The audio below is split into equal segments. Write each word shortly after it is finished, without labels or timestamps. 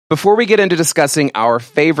Before we get into discussing our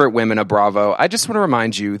favorite women of Bravo, I just want to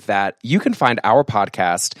remind you that you can find our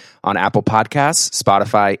podcast on Apple Podcasts,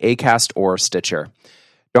 Spotify, Acast, or Stitcher.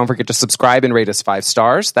 Don't forget to subscribe and rate us 5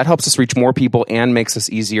 stars. That helps us reach more people and makes us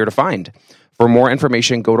easier to find. For more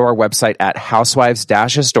information, go to our website at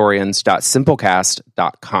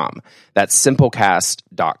housewives-historians.simplecast.com. That's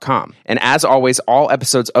simplecast.com. And as always, all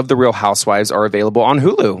episodes of The Real Housewives are available on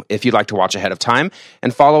Hulu if you'd like to watch ahead of time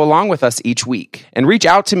and follow along with us each week. And reach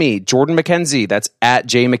out to me, Jordan McKenzie. That's at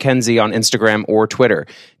JMcKenzie on Instagram or Twitter.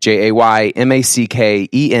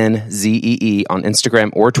 JayMackenzee on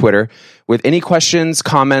Instagram or Twitter with any questions,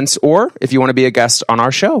 comments, or if you want to be a guest on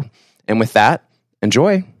our show. And with that,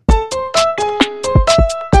 enjoy.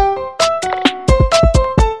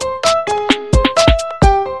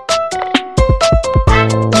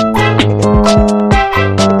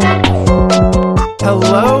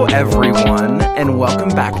 Hello, everyone, and welcome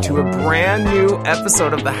back to a brand new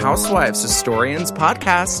episode of the Housewives Historians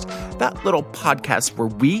podcast, that little podcast where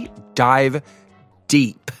we dive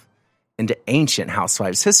deep into ancient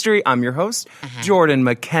housewives history. I'm your host, Jordan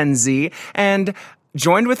McKenzie, and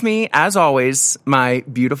joined with me, as always, my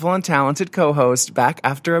beautiful and talented co-host, back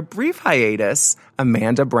after a brief hiatus,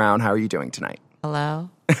 Amanda Brown. How are you doing tonight?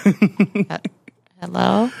 Hello?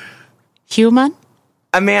 Hello? Human?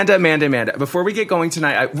 Amanda, before we get going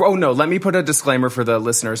tonight, let me put a disclaimer for the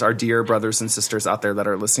listeners, our dear brothers and sisters out there that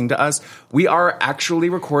are listening to us. We are actually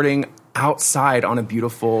recording outside on a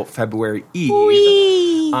beautiful February Eve.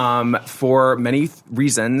 For many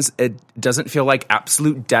reasons. It doesn't feel like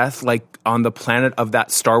absolute death, like on the planet of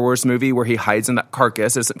that Star Wars movie where he hides in that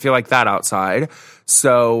carcass. It doesn't feel like that outside.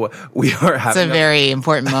 So we are having a very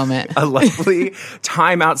important moment. A lovely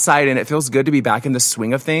time outside, and it feels good to be back in the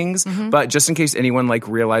swing of things. Mm-hmm. But just in case anyone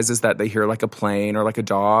realizes that they hear like a plane or like a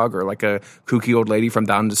dog or like a kooky old lady from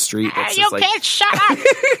down the street, that's you can't shut up.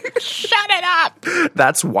 Shut it up.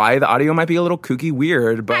 That's why the audio might be a little kooky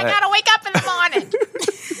weird. But I gotta wake up in the morning.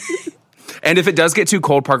 And if it does get too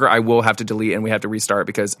cold, Parker, I will have to delete and we have to restart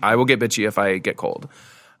because I will get bitchy if I get cold.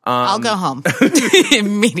 I'll go home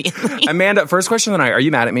immediately. Amanda, first question of the night. Are you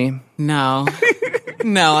mad at me? No.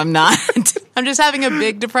 No, I'm not. I'm just having a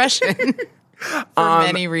big depression for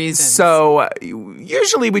many reasons. So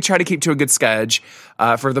usually we try to keep to a good schedule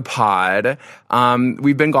for the pod.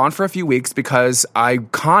 We've been gone for a few weeks because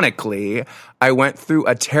iconically I went through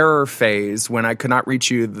a terror phase when I could not reach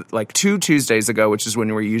you like 2 Tuesdays ago, which is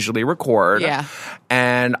when we usually record. Yeah.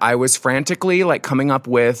 And I was frantically coming up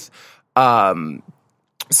with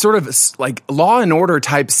sort of like Law and Order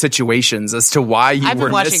type situations as to why you were missing. I've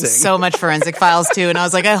been watching so much Forensic Files too, and I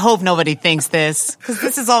was like, I hope nobody thinks this, because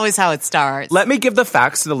this is always how it starts. Let me give the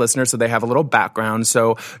facts to the listeners so they have a little background.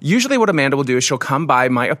 So usually what Amanda will do is she'll come by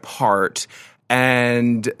my apart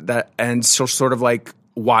and she'll sort of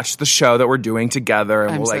watch the show that we're doing together.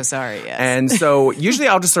 And I'm so sorry, yes. And so usually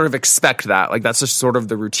I'll just sort of expect that. That's just sort of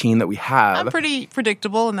the routine that we have. I'm pretty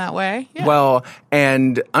predictable in that way. Yeah. Well,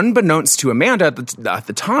 and unbeknownst to Amanda at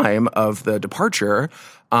the time of the departure,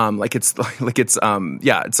 it's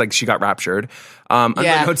like she got raptured.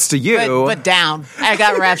 Unbeknownst to you. But down. I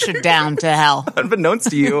got raptured down to hell. Unbeknownst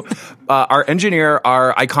to you, our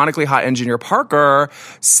iconically hot engineer, Parker,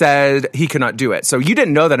 said he could not do it. So you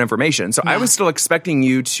didn't know that information. So I was still expecting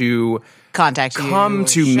you to contact you, come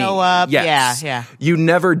to me, show up. Yes. Yeah. You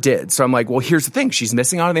never did. So I'm like, well, here's the thing. She's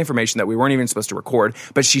missing out on the information that we weren't even supposed to record,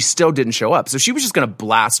 but she still didn't show up. So she was just going to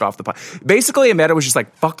blast off the pod. Basically, Amanda was just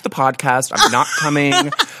like, fuck the podcast. I'm not coming,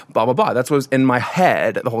 blah, blah, blah. That's what was in my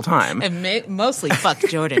head the whole time. And mostly fuck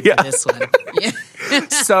Jordan for this one. Yeah.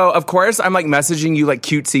 So, of course, I'm messaging you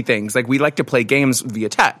cutesy things. We like to play games via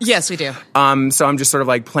text. Yes, we do. So I'm just sort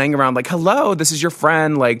of playing around hello, this is your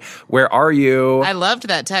friend. Where are you? I loved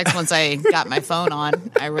that text once I got my phone on.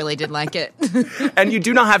 I really did like it. And you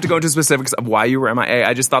do not have to go into specifics of why you were MIA.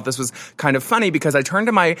 I just thought this was kind of funny because I turned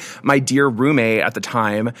to my dear roommate at the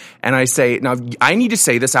time and I say, now I need to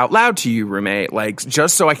say this out loud to you, roommate,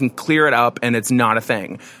 just so I can clear it up and it's not a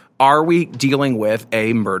thing. Are we dealing with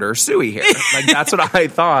a murder suey here? That's what I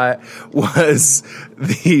thought was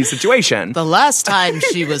the situation. The last time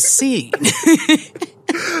she was seen.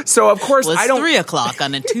 So, of course, was 3:00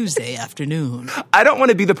 on a Tuesday afternoon. I don't want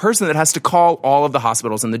to be the person that has to call all of the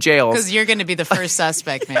hospitals and the jails. Because you're going to be the first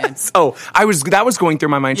suspect, man. Yes. Oh, that was going through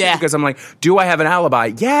my mind, too, because I'm like, do I have an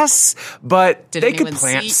alibi? Yes, but they could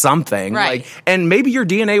plant something. Right. And maybe your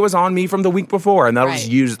DNA was on me from the week before, and they'll just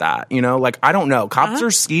use that. I don't know. Cops are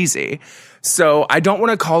skeezy. So I don't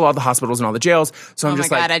want to call all the hospitals and all the jails. So I'm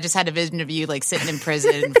just oh my God, I just had a vision of you sitting in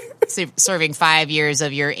prison, serving 5 years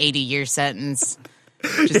of your 80-year sentence.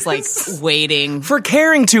 Just like waiting. For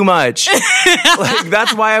caring too much. Like,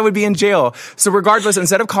 that's why I would be in jail. So regardless,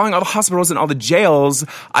 instead of calling all the hospitals and all the jails,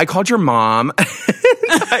 I called your mom.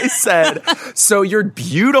 I said, so your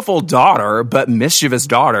beautiful daughter, but mischievous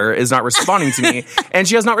daughter, is not responding to me. And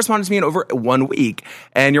she has not responded to me in over 1 week.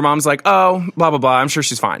 And your mom's like, oh, blah, blah, blah. I'm sure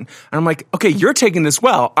she's fine. And I'm like, okay, you're taking this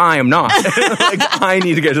well. I am not. Like, I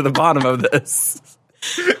need to get to the bottom of this.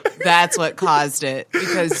 That's what caused it.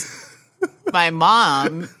 Because my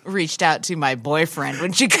mom reached out to my boyfriend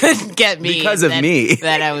when she couldn't get me. Because of me.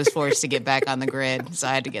 That I was forced to get back on the grid. So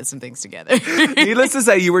I had to get some things together. Needless to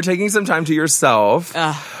say, you were taking some time to yourself.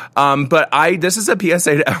 But this is a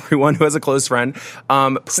PSA to everyone who has a close friend.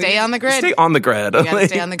 Stay on the grid. Stay on the grid. You gotta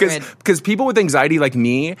stay on the grid. Because people with anxiety like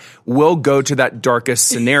me will go to that darkest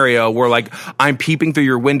scenario where, like, I'm peeping through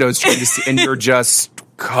your windows trying to see, and you're just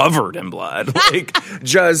covered in blood. Like,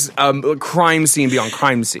 just crime scene beyond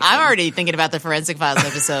crime scene. I'm already thinking about the Forensic Files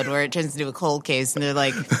episode where it turns into a cold case and they're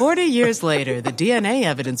like, 40 years later, the DNA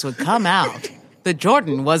evidence would come out that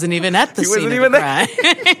Jordan wasn't even at the scene of the crime.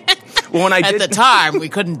 Well, when At the time, we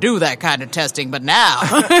couldn't do that kind of testing, but now.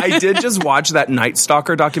 I did just watch that Night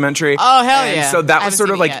Stalker documentary. Oh, hell yeah. So that was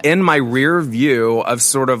sort of like in my rear view of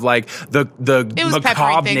sort of like the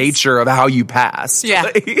macabre nature of how you passed.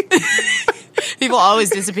 Yeah. People always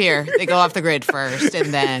disappear. They go off the grid first,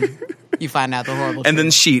 and then you find out the horrible And truth.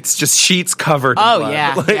 then sheets covered in blood.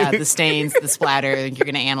 Yeah. Like, Yeah, the stains, the splatter. You're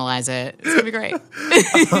going to analyze it. It's going to be great.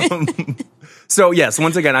 So, yes,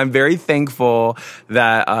 once again, I'm very thankful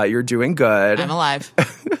that you're doing good. I'm alive.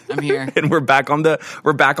 I'm here. And we're back on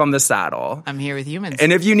the saddle. I'm here with humans.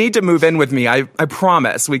 And if you need to move in with me, I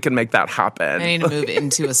promise we can make that happen. I need to move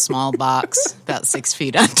into a small box about 6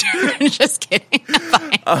 feet under. Just kidding.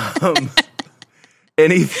 I'm fine.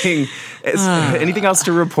 Anything else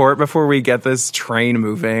to report before we get this train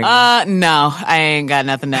moving? No, I ain't got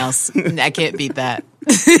nothing else. I can't beat that.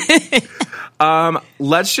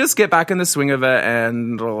 Let's just get back in the swing of it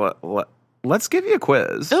and let's give you a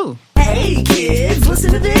quiz. Ooh. Hey kids,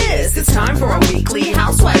 listen to this. It's time for our weekly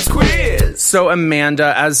Housewives quiz. So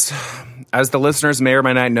Amanda, as the listeners may or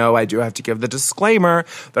may not know, I do have to give the disclaimer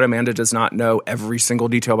that Amanda does not know every single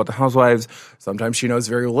detail about the Housewives. Sometimes she knows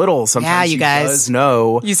very little. Sometimes you she guys does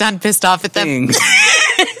know. You sound pissed off at them.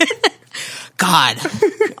 God,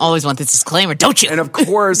 always want this disclaimer, don't you? And of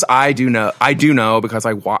course, I do know because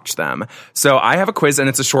I watch them. So I have a quiz, and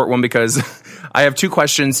it's a short one because I have 2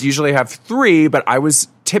 questions. Usually I have 3, but I was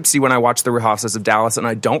tipsy when I watched The Real Housewives of Dallas, and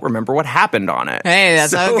I don't remember what happened on it. Hey,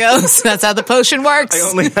 that's how it goes. That's how the potion works. I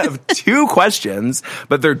only have 2 questions,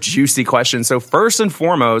 but they're juicy questions. So first and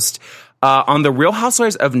foremost, on The Real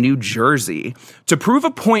Housewives of New Jersey, to prove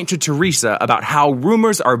a point to Teresa about how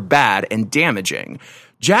rumors are bad and damaging,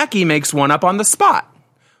 Jackie makes one up on the spot.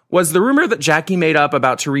 Was the rumor that Jackie made up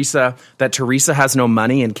about Teresa that Teresa has no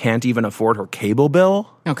money and can't even afford her cable bill?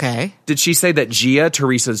 Okay. Did she say that Gia,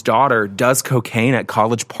 Teresa's daughter, does cocaine at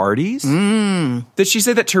college parties? Did she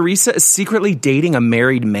say that Teresa is secretly dating a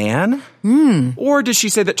married man? Or did she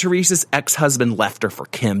say that Teresa's ex-husband left her for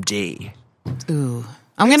Kim D? Ooh.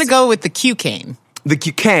 I'm going to go with the Q-cane. The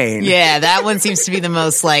cocaine. Yeah, that one seems to be the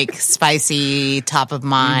most like spicy, top of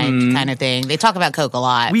mind kind of thing. They talk about Coke a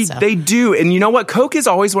lot. They do. And you know what? Coke is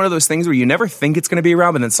always one of those things where you never think it's going to be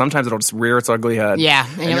around, but then sometimes it'll just rear its ugly head. Yeah.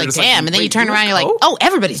 And you're like, damn. And then you turn around and you're like, Coke? oh,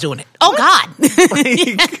 everybody's doing it. Oh, God.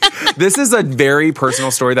 Like, this is a very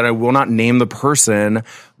personal story that I will not name the person,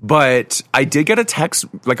 but I did get a text,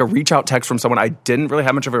 like a reach out text from someone I didn't really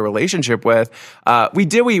have much of a relationship with.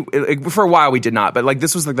 For a while we did not, but like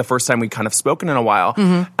this was like the first time we kind of spoken in a while.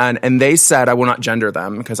 And they said, I will not gender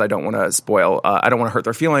them because I don't want to spoil, I don't want to hurt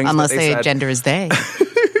their feelings. Unless they gender is they.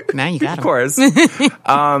 Now you got them. Of course.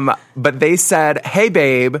 But they said, hey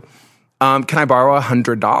babe, can I borrow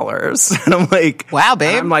 $100? And I'm like, wow,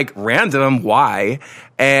 babe. I'm like, random, why?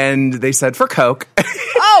 And they said, for Coke.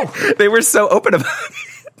 Oh! They were so open about it.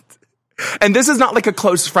 And this is not like a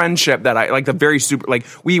close friendship that I like the very super, like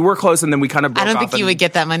we were close and then we kind of broke off. I don't think you would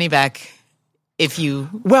get that money back if you.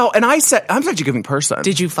 Well, and I said, I'm such a giving person.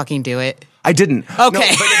 Did you fucking do it? I didn't. Okay. No, but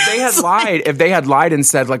if they had lied and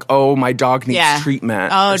said like, oh, my dog needs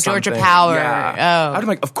treatment. Oh, or Georgia something, Power. Yeah. I'd be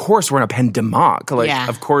like, of course we're in a pandemic. Like,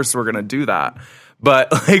 of course we're going to do that.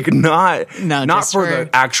 But like not for the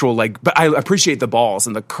actual like, but I appreciate the balls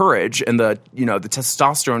and the courage and the, you know, the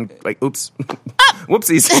testosterone, like, oops,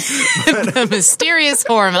 whoopsies. The mysterious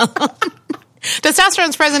hormone.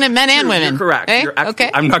 Testosterone's present in men and women. You're correct. Eh? You're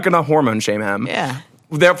okay. I'm not going to hormone shame him. Yeah.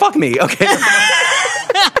 Fuck me. Okay.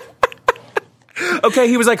 Okay.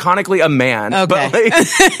 He was iconically a man. Okay. But like,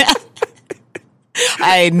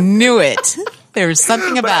 I knew it. There was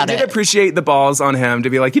something about I it. did appreciate the balls on him to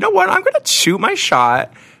be like, you know what? I'm going to shoot my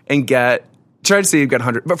shot and try to see if you get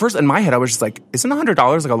 100. But first, in my head, I was just like, isn't $100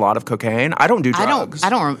 like a lot of cocaine? I don't do drugs. I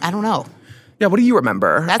don't know. Yeah, what do you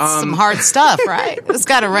remember? That's some hard stuff, right? It's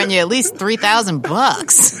got to run you at least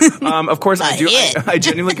 $3,000. Of course, I do. I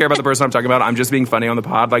genuinely care about the person I'm talking about. I'm just being funny on the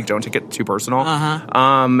pod. Like, don't take it too personal.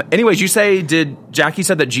 Anyways, Jackie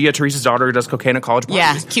said that Gia, Teresa's daughter, does cocaine at college parties?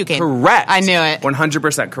 Yeah, cocaine. Correct. I knew it.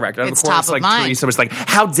 100% correct. And it's of course, top of mind. Teresa was like,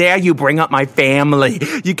 how dare you bring up my family?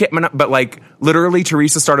 You can't. But literally,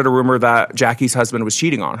 Teresa started a rumor that Jackie's husband was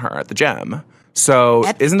cheating on her at the gym. So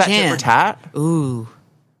isn't that tit for tat? Ooh.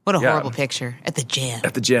 What a horrible picture. At the gym.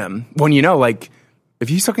 At the gym. When if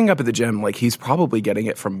he's hooking up at the gym, he's probably getting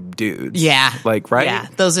it from dudes. Yeah. Right? Yeah.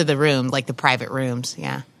 Those are the the private rooms.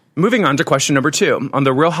 Yeah. Moving on to question number 2. On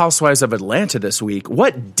the Real Housewives of Atlanta this week,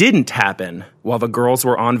 what didn't happen while the girls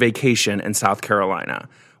were on vacation in South Carolina?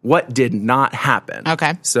 What did not happen?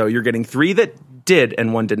 Okay. So you're getting 3 that did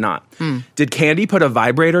and 1 did not. Did Kandi put a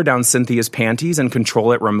vibrator down Cynthia's panties and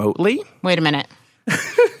control it remotely? Wait a minute.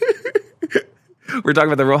 We're talking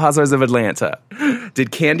about the Real Housewives of Atlanta.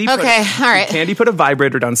 Did Kandi put a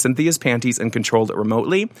vibrator down Cynthia's panties and controlled it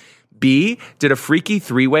remotely? B, did a freaky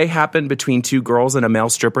 3-way happen between 2 girls and a male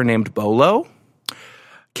stripper named Bolo?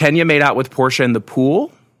 Kenya made out with Portia in the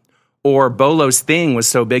pool? Or Bolo's thing was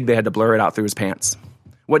so big they had to blur it out through his pants?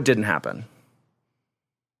 What didn't happen?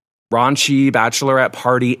 Raunchy bachelorette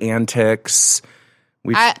party antics.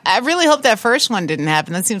 I really hope that first one didn't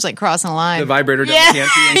happen. That seems like crossing a line. The vibrator down the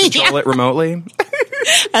panty and control it remotely?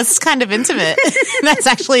 That's kind of intimate. That's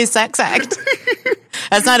actually a sex act.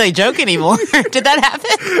 That's not a joke anymore. Did that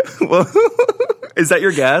happen? Well, is that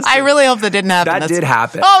your guess? I really hope that didn't happen. That did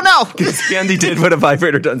happen. Oh, no. Because Kandi did put a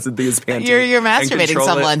vibrator down Cynthia's panties. You're masturbating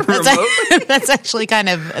someone. That's actually kind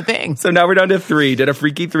of a thing. So now we're down to 3. Did a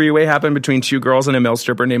freaky 3-way happen between 2 girls and a male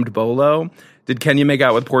stripper named Bolo? Did Kenya make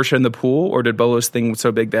out with Portia in the pool? Or did Bolo's thing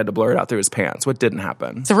so big they had to blur it out through his pants? What didn't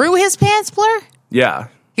happen? Through his pants blur? Yeah.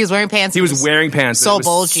 He was wearing pants. He was wearing pants. So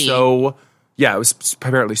bulgy. It was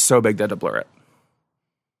apparently so big they had to blur it.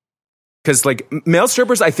 Because, male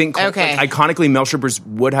strippers, I think, iconically, male strippers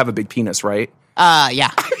would have a big penis, right?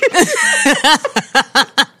 Yeah.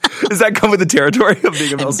 Does that come with the territory of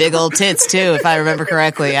being a male stripper? Big old tits, too, if I remember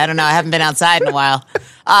correctly. I don't know. I haven't been outside in a while.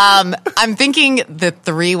 I'm thinking the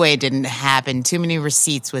 3-way didn't happen. Too many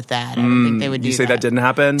receipts with that. I don't think they would do that. You say that didn't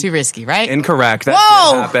happen? Too risky, right? Incorrect. That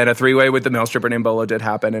did happen. A 3-way with the male stripper named Bolo did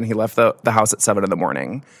happen, and he left the house at 7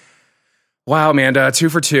 in. Wow, Amanda, 2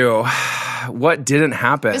 for 2. What didn't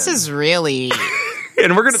happen? This is really...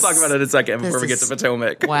 And we're going to talk about it in a second before we get to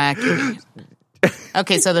Potomac. Wacky.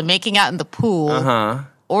 Okay, so the making out in the pool.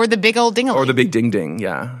 Or the big old ding-a-ling. Or the big ding-ding,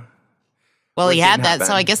 yeah. Well, he had that,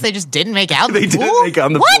 so I guess they just didn't make out in the pool? They didn't make out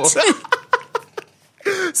in the pool.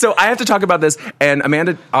 So I have to talk about this, and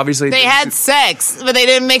Amanda, obviously... They had sex, but they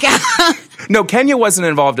didn't make out. No, Kenya wasn't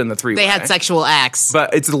involved in the 3-way. They had sexual acts.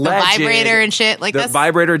 But it's alleged. The vibrator and shit. The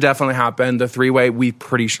vibrator definitely happened. The 3-way, we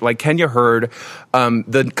pretty sure... Kenya heard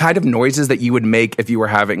the kind of noises that you would make if you were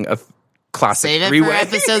having a classic 3-way. Save it for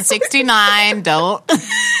episode 69. Don't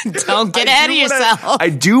get ahead of yourself. I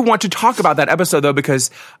do want to talk about that episode, though, because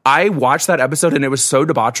I watched that episode, and it was so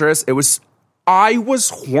debaucherous. I was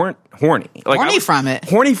horny. Horny from it.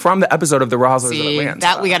 Horny from the episode of The Real Housewives of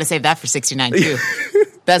Atlanta. We got to save that for 69, too.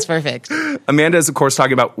 That's perfect. Amanda is, of course,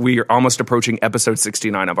 talking about we are almost approaching episode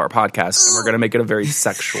 69 of our podcast, and we're going to make it a very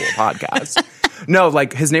sexual podcast. No,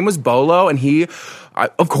 his name was Bolo, and he,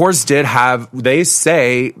 of course, did have, they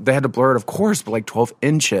say they had to blur it, of course, but 12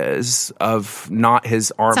 inches of not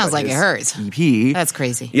his arm. Sounds like it hurts. EP. That's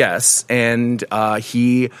crazy. Yes, and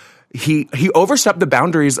he overstepped the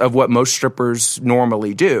boundaries of what most strippers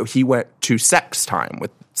normally do. He went to sex time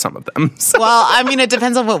with some of them. So. Well, I mean, it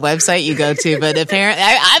depends on what website you go to, but apparently,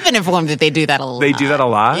 I've been informed that they do that a lot. They do that a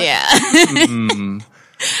lot? Yeah.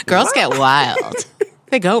 Girls get wild.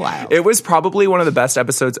 They go wild. It was probably one of the best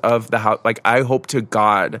episodes of the house. I hope to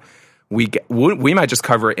God we might just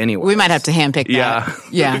cover it anyway. We might have to handpick that. Yeah.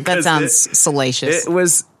 Yeah, that sounds salacious. It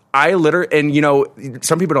was... and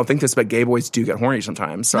some people don't think this, but gay boys do get horny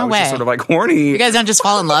sometimes. So I was just sort of horny. You guys don't just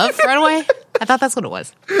fall in love right away? I thought that's what it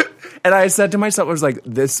was. And I said to myself, I was like,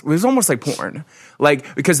 this was almost like porn.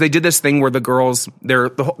 Because they did this thing where the girls, there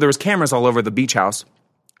was cameras all over the beach house.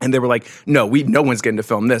 And they were like, no one's getting to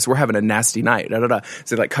film this. We're having a nasty night. Da, da, da.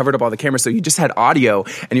 So they covered up all the cameras. So you just had audio.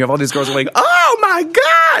 And you have all these girls who are like, oh my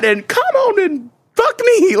God. And come on and fuck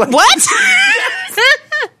me. What?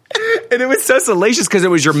 And it was so salacious because it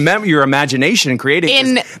was your imagination creating. They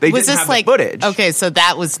didn't have the footage. Okay, so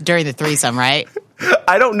that was during the threesome, right?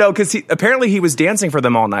 I don't know, because apparently he was dancing for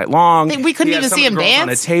them all night long. We couldn't even see him dance? On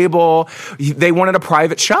a table. They wanted a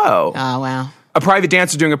private show. Oh, wow. A private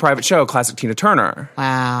dancer doing a private show, classic Tina Turner.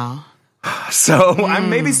 Wow. So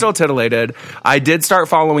I'm maybe still titillated. I did start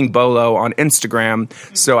following Bolo on Instagram,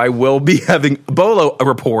 so I will be having Bolo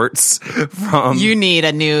reports from... You need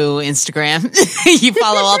a new Instagram. You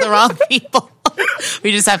follow all the wrong people.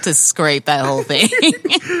 We just have to scrape that whole thing.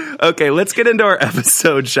 Okay, let's get into our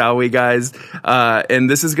episode, shall we, guys? And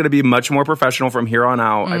this is going to be much more professional from here on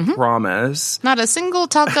out, I promise. Not a single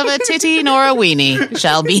talk of a titty nor a weenie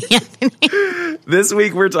shall be happening. This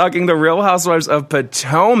week, we're talking The Real Housewives of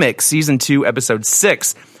Potomac, Season 2, Episode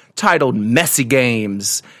 6, titled Messy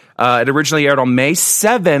Games. It originally aired on May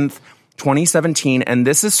 7th, 2017, and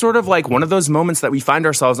this is sort of like one of those moments that we find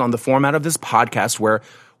ourselves on the format of this podcast where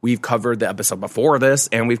we've covered the episode before this,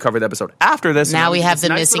 and we've covered the episode after this. Now we have the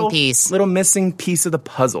missing piece. Little missing piece of the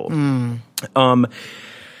puzzle.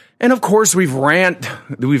 And of course, we've ran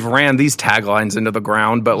these taglines into the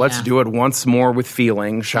ground, but let's do it once more with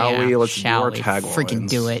feeling, shall we? Let's do our taglines. Freaking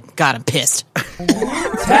do it. God, I'm pissed.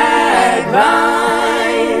 Taglines.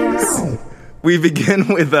 We begin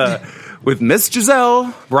with Miss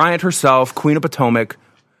Gizelle, Bryant herself, Queen of Potomac.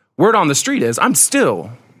 Word on the street is, I'm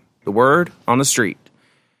still the word on the street.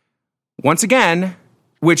 Once again,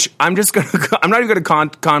 which I'm not even going to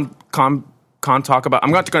talk about.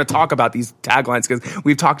 I'm not going to talk about these taglines because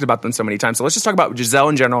we've talked about them so many times. So let's just talk about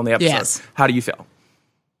Gizelle in general in the episode. Yes. How do you feel?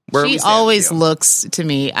 She always looks to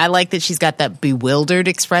me. I like that she's got that bewildered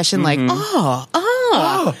expression, like,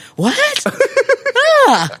 what?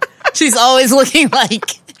 She's always looking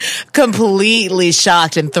like completely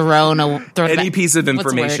shocked and thrown any back. piece of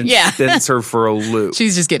information sends her for a loop.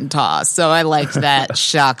 She's just getting tossed. So I liked that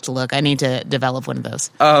shocked look. I need to develop one of those.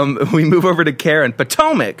 We move over to Karen.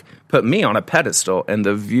 Potomac put me on a pedestal, and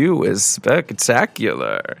the view is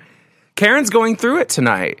spectacular. Karen's going through it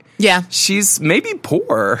tonight. Yeah. She's maybe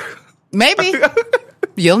poor. Maybe.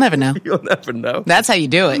 You'll never know. You'll never know. That's how you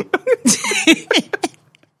do it.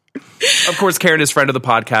 Of course, Karen is friend of the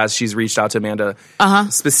podcast. She's reached out to Amanda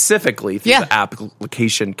specifically through the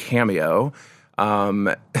application Cameo.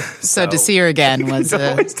 So to see her again was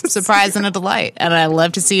a surprise and a delight. And I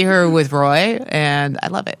love to see her with Roy, and I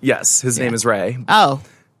love it. Yes, his name is Ray. Oh,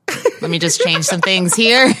 let me just change some things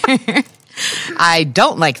here. I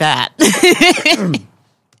don't like that.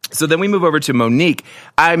 So then we move over to Monique.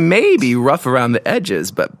 I may be rough around the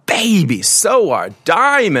edges, but baby, so are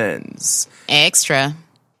diamonds. Extra.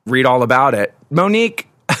 Read all about it. Monique.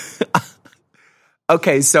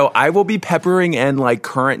 Okay, so I will be peppering in like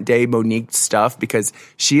current day Monique stuff because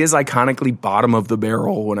she is iconically bottom of the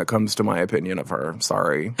barrel when it comes to my opinion of her.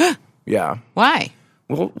 Sorry. Yeah. Why?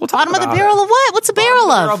 We'll talk bottom about of the barrel of what? What's a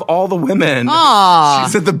barrel of? Of all the women. Aww.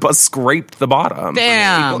 She said the bus scraped the bottom.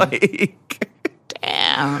 Damn.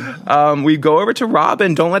 Damn. We go over to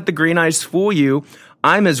Robyn. Don't let the green eyes fool you.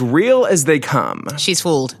 I'm as real as they come. She's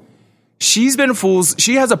fooled. She's been fools.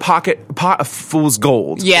 She has a pot of fool's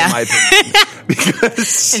gold. Yeah. In my opinion.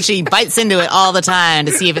 Because and she bites into it all the time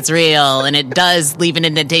to see if it's real, and it does leave an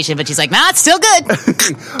indentation, but she's like, nah, it's still good.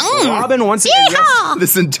 Robyn, once again, yes,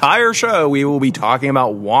 this entire show, we will be talking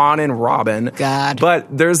about Juan and Robyn. God.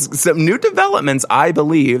 But there's some new developments, I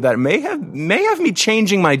believe, that may have me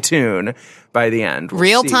changing my tune by the end.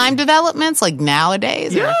 Real-time developments, like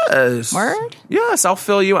nowadays? Yes. Word? Yes, I'll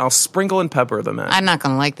fill you. I'll sprinkle and pepper them in. I'm not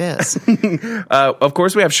going to like this. Of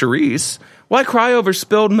course, we have Charisse. Why cry over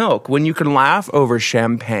spilled milk when you can laugh over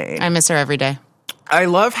champagne? I miss her every day. I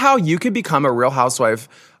love how you could become a real housewife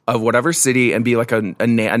of whatever city and be like a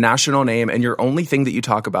national name, and your only thing that you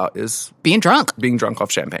talk about is being drunk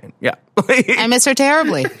off champagne. Yeah. I miss her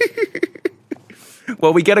terribly.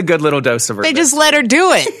 Well, we get a good little dose of her. They just let her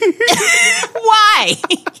do it. Why?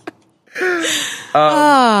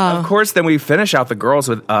 Of course, then we finish out the girls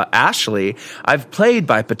with Ashley. I've played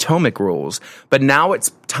by Potomac rules, but now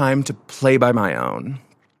it's time to play by my own.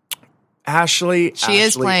 Ashley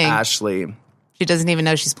is playing. Ashley. She doesn't even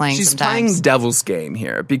know she's playing. She's playing devil's game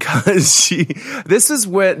here because this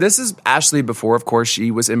is Ashley before, of course,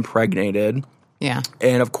 she was impregnated. Yeah.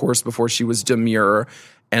 And of course, before she was demure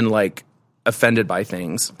and like offended by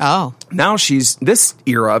things. Oh. Now this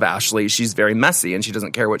era of Ashley, she's very messy and she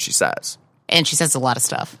doesn't care what she says. And she says a lot of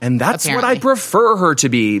stuff. And that's what I prefer her to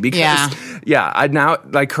be because, I now,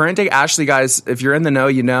 like, current day Ashley, guys, if you're in the know,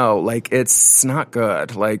 you know, like, it's not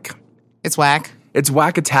good. Like, it's whack. It's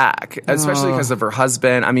whack attack, especially because of her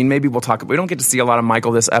husband. I mean, maybe we'll talk. We don't get to see a lot of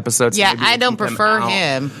Michael this episode. So yeah, maybe we'll I don't keep prefer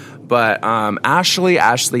him. him. But Ashley,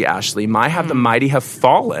 the mighty have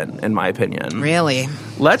fallen, in my opinion. Really?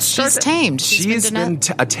 Let's start. She's tamed. She's been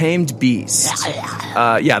a tamed beast.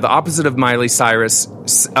 The opposite of Miley Cyrus,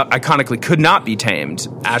 iconically could not be tamed.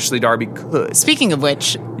 Ashley Darby could. Speaking of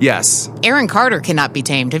which, yes, Aaron Carter cannot be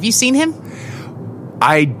tamed. Have you seen him?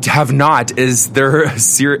 I have not. Is there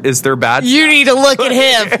bad? You need to look at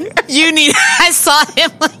him. I saw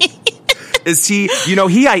him. Is he? He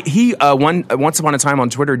once upon a time on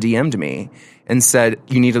Twitter DM'd me and said,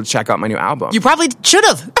 "You need to check out my new album." You probably should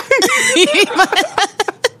have.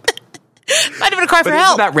 Might have been a cry for help.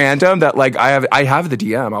 Isn't that random? That I have the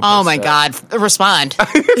DM. Oh my God! Respond.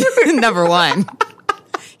 Number one.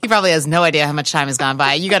 He probably has no idea how much time has gone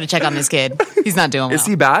by. You got to check on this kid. He's not doing well. Is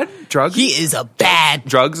he bad? Drugs? He is a bad.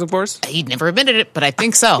 Drugs, of course. He'd never admitted it, but I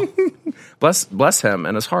think so. Bless him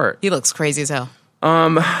and his heart. He looks crazy as hell.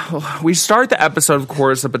 We start the episode, of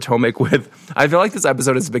course, of Potomac with, I feel like this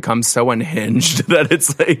episode has become so unhinged that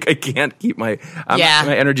it's like I can't keep my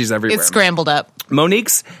energy's everywhere. It's scrambled up.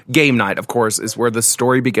 Monique's game night, of course, is where the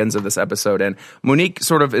story begins of this episode. And Monique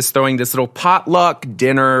sort of is throwing this little potluck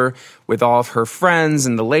dinner with all of her friends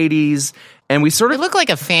and the ladies. And we sort of... It looked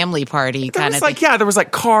like a family party kind of thing. There was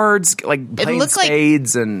like cards, like playing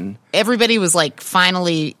spades and... Everybody was like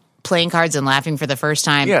finally... playing cards and laughing for the first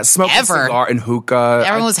time smoking a cigar and hookah.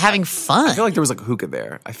 Everyone was having fun. I feel like there was like a hookah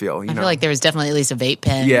there. I feel like there was definitely at least a vape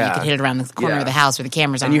pen. Yeah. You could hit it around the corner of the house where the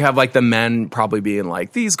cameras are. And you have like the men probably being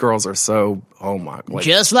like, these girls are so, oh my. Like,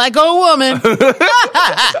 just like a woman.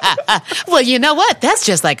 Well, you know what? That's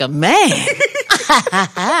just like a man.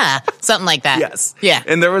 Something like that. Yes. Yeah.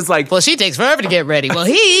 And there was like... Well, she takes forever to get ready. Well,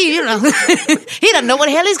 he doesn't know where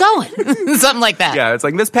the hell he's going. Something like that. Yeah, it's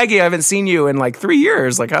like, Miss Peggy, I haven't seen you in like 3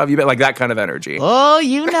 years. Like, how have you been? Like that kind of energy. Oh,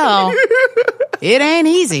 it ain't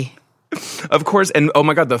easy. Of course, and oh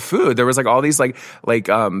my God, the food. There was like all these like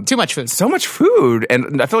too much food. So much food.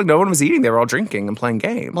 And I feel like no one was eating. They were all drinking and playing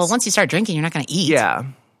games. Well, once you start drinking, you're not going to eat. Yeah.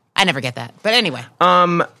 I never get that. But anyway.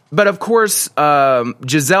 But of course,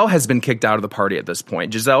 Gizelle has been kicked out of the party at this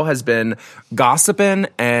point. Gizelle has been gossiping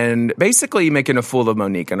and basically making a fool of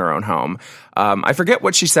Monique in her own home. I forget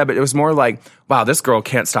what she said, but it was more like, wow, this girl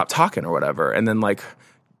can't stop talking or whatever. And then like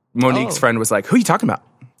Monique's friend was like, who are you talking about?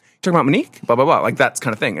 Talking about Monique? Blah, blah, blah. Like, that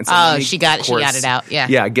kind of thing. And so Monique, she got it out. Yeah.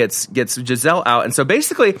 Yeah, gets Gizelle out. And so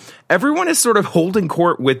basically, everyone is sort of holding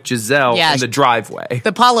court with Gizelle in the driveway.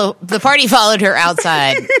 The party followed her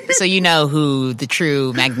outside, so you know who the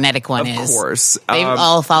true magnetic one is. Of course. They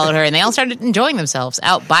all followed her, and they all started enjoying themselves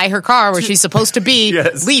out by her car where she's supposed to be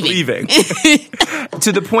leaving.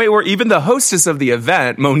 To the point where even the hostess of the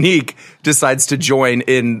event, Monique, decides to join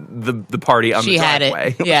in the party on the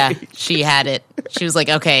driveway. She had it. Yeah, she had it. She was like,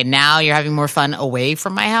 okay, now you're having more fun away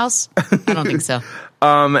from my house? I don't think so.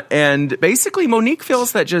 And basically, Monique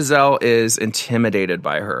feels that Gizelle is intimidated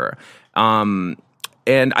by her. And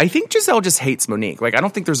I think Gizelle just hates Monique. Like, I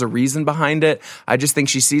don't think there's a reason behind it. I just think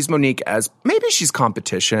she sees Monique as maybe she's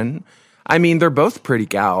competition. I mean, they're both pretty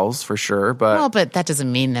gals, for sure, but... Well, but that doesn't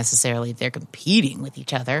mean necessarily they're competing with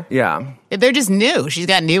each other. Yeah. They're just new. She's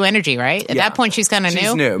got new energy, right? At that point, she's kind of new.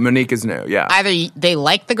 She's new. Monique is new, yeah. Either they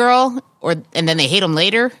like the girl, and then they hate him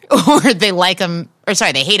later, or they like him... Or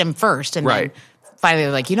sorry, they hate him first, and then finally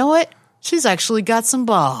they're like, you know what? She's actually got some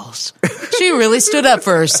balls. She really stood up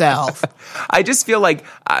for herself. I just feel like,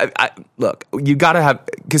 look, you got to have,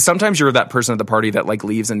 because sometimes you're that person at the party that like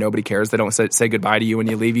leaves and nobody cares. They don't say goodbye to you when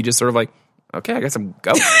you leave. You just sort of like, okay, I guess I'm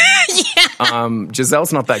going.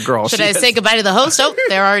 Gizelle's not that girl. Should I say goodbye to the host? Oh,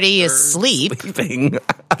 they're already asleep. Sleeping.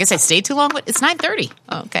 I guess I stayed too long. It's 9:30.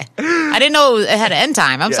 Oh, okay. I didn't know it had an end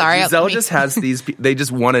time. I'm sorry. Gizelle just has these, they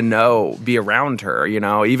just want to be around her, you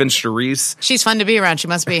know, even Charisse. She's fun to be around. She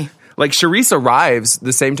must be. Like, Charisse arrives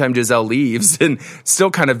the same time Gizelle leaves and still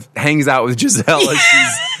kind of hangs out with Gizelle as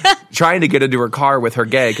she's trying to get into her car with her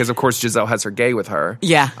gay, because, of course, Gizelle has her gay with her.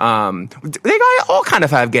 Yeah. They all kind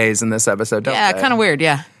of have gays in this episode, don't they? Yeah, kind of weird,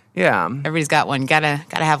 yeah. Yeah. Everybody's got one. Gotta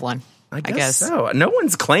have one. I guess so. No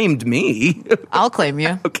one's claimed me. I'll claim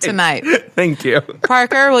you tonight. Thank you.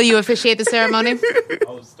 Parker, will you officiate the ceremony?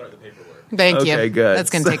 I'll start the paperwork. Thank you. Okay, good. That's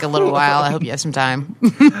going to take a little while. I hope you have some time.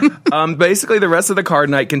 Basically, the rest of the card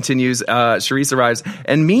night continues. Charisse arrives.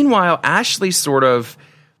 And meanwhile, Ashley sort of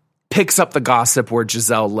picks up the gossip where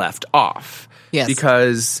Gizelle left off. Yes.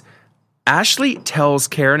 Because Ashley tells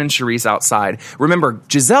Karen and Charisse outside, remember,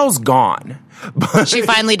 Giselle's gone. But she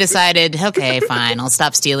finally decided, okay, fine, I'll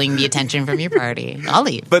stop stealing the attention from your party. I'll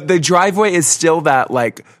leave. But the driveway is still that,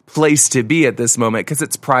 like, place to be at this moment because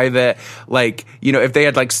it's private. Like, you know, if they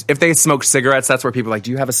had smoked cigarettes, that's where people are like,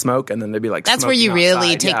 do you have a smoke? And then they'd be like, that's where you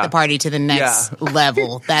really take the party to the next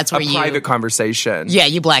level. That's where a private conversation. Yeah,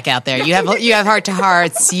 you black out there. You have heart to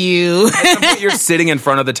hearts. You're sitting in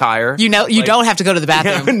front of the tire. You know, you don't have to go to the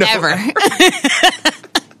bathroom ever.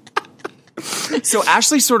 So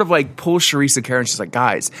Ashley sort of like pulls Charisse and Karen. She's like,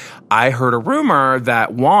 guys, I heard a rumor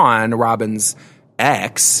that Juan, Robyn's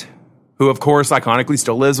ex, who of course iconically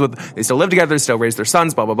they still live together, still raise their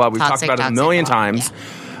sons, blah, blah, blah. We've talked about it a million times.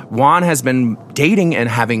 Yeah. Juan has been dating and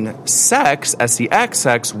having sex, SEX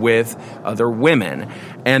sex, with other women.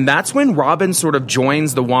 And that's when Robyn sort of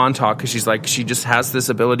joins the Juan talk because she's like, she just has this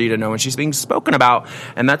ability to know when she's being spoken about.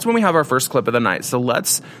 And that's when we have our first clip of the night. So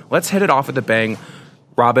let's hit it off at the bang.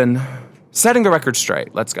 Robyn, setting the record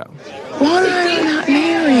straight. Let's go. Juan and I are not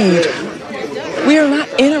married. We are not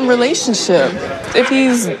in a relationship. If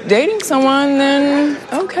he's dating someone, then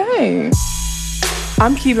okay.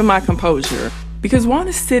 I'm keeping my composure because Juan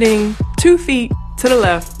is sitting 2 feet to the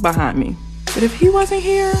left behind me. But if he wasn't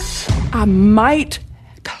here, I might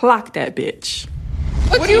clock that bitch.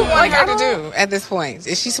 What do you want her to do at this point?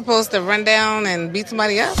 Is she supposed to run down and beat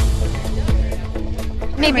somebody up?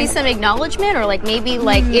 Maybe some acknowledgement, or like maybe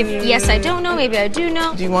like if yes I don't know, maybe I do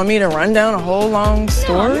know. Do you want me to run down a whole long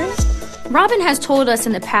story? Robyn has told us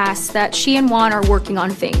in the past that she and Juan are working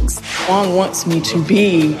on things. Juan wants me to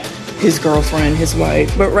be his girlfriend, his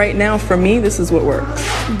wife. But right now, for me, this is what works.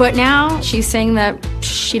 But now she's saying that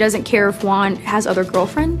she doesn't care if Juan has other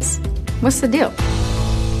girlfriends. What's the deal?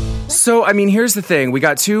 So, I mean, here's the thing. We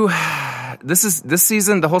got two... This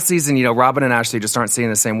season, the whole season, you know, Robyn and Ashley just aren't seeing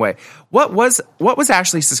the same way. What was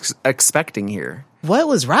Ashley expecting here? What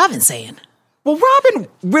was Robyn saying? Well, Robyn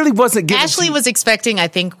really wasn't giving... Ashley was expecting, I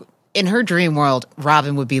think, in her dream world,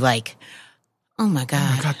 Robyn would be like, oh my God.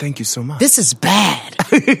 Oh my God, thank you so much. This is bad.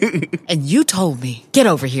 And you told me. Get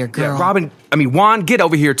over here, girl. Yeah, Juan, get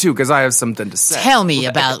over here too, because I have something to say. Tell me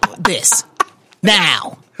about this.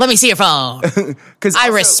 Now. Let me see your phone. I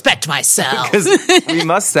respect myself. Because we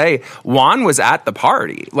must say, Juan was at the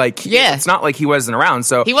party. Like, it's not like he wasn't around.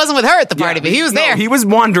 So he wasn't with her at the party, but he was there. He was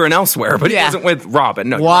wandering elsewhere, but he wasn't with Robyn.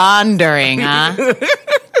 No, wandering, huh?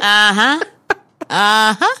 Uh-huh.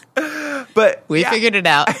 Uh-huh. But we figured it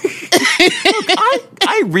out.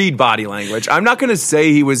 I read body language. I'm not going to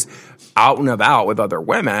say he was out and about with other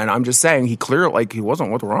women. I'm just saying he clearly, like, he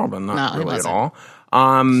wasn't with Robyn. Not really at all.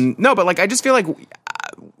 No, but like, I just feel like,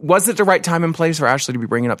 was it the right time and place for Ashley to be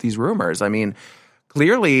bringing up these rumors? I mean,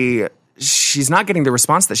 clearly she's not getting the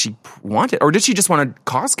response that she wanted. Or did she just want to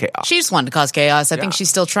cause chaos? She just wanted to cause chaos. I think she's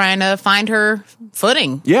still trying to find her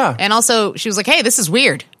footing. Yeah. And also, she was like, hey, this is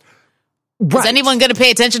weird. Right. Is anyone going to pay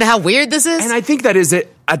attention to how weird this is? And I think that is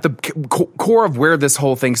it at the core of where this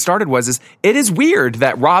whole thing started is it is weird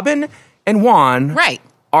that Robyn and Juan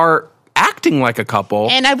are acting like a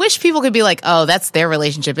couple. And I wish people could be like, oh, that's their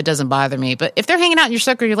relationship. It doesn't bother me. But if they're hanging out in your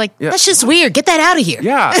circle, you're like, that's just weird. Get that out of here.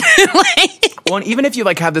 Yeah. Well, and even if you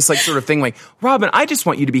like have this like sort of thing like, Robyn, I just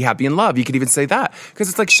want you to be happy in love. You could even say that. Because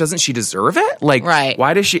it's like, doesn't she deserve it? Like,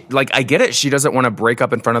 why does she, like, I get it. She doesn't want to break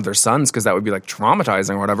up in front of their sons because that would be like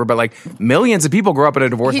traumatizing or whatever. But like millions of people grow up in a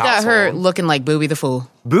divorced household. He got her looking like Booby the Fool.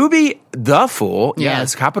 Booby the Fool. Yeah.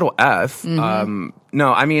 Yes. Capital F. Mm-hmm.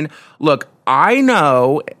 No, I mean, look, I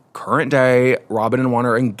know current day, Robyn and Juan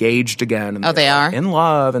are engaged again. And they are? In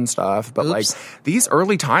love and stuff. But like these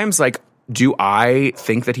early times, like, do I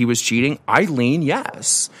think that he was cheating? I lean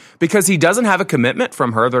yes. Because he doesn't have a commitment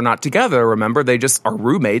from her. They're not together. Remember, they just are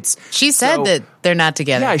roommates. She said that they're not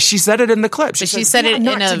together. Yeah, she said it in the clip. She said it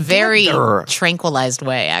in a very tranquilized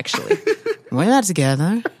way, actually. We're not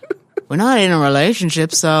together. We're not in a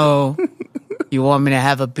relationship, so you want me to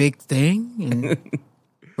have a big thing and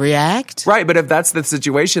react? Right, but if that's the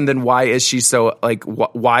situation, then why is she so, like,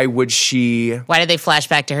 why would she... Why did they flash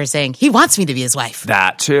back to her saying, he wants me to be his wife?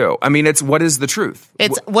 That, too. I mean, it's, what is the truth?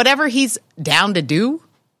 It's whatever he's down to do,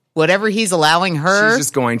 whatever he's allowing her... She's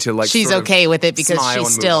just going to, like, she's okay with it because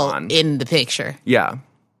she's still in the picture. Yeah.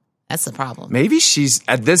 That's the problem. Maybe she's,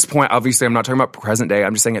 at this point, obviously, I'm not talking about present day,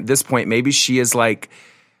 I'm just saying at this point, maybe she is, like...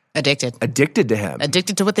 Addicted to him.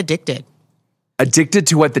 Addicted to what the dick did. Addicted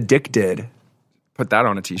to what the dick did. Put that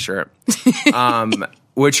on a t-shirt.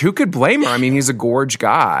 Which, who could blame her? I mean, he's a gorge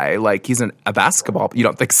guy. Like, he's a basketball... You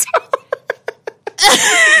don't think so?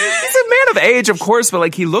 He's a man of age, of course, but,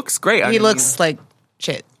 like, he looks great. He looks like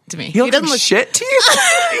shit to me. He doesn't look shit to you?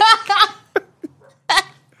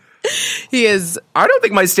 He is... I don't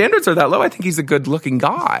think my standards are that low. I think he's a good-looking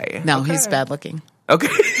guy. No, he's bad-looking. Okay.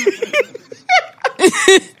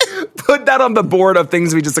 Put that on the board of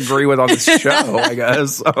things we disagree with on this show, I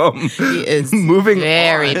guess. He is moving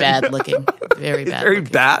very on. bad looking. Very bad Very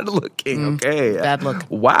looking. bad looking. Okay. Bad look.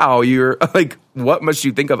 Wow. You're like, what must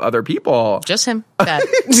you think of other people? Just him. Bad.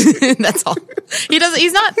 That's all. He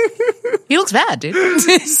looks bad, dude.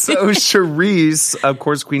 So Charisse, of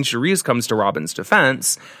course, Queen Charisse comes to Robyn's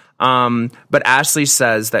defense. But Ashley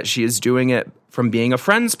says that she is doing it from being a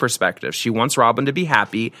friend's perspective. She wants Robyn to be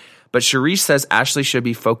happy, but Charisse says Ashley should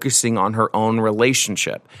be focusing on her own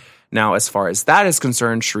relationship. Now, as far as that is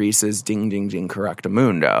concerned, Charisse is ding, ding, ding,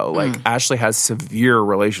 correctamundo. Like, Ashley has severe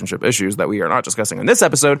relationship issues that we are not discussing in this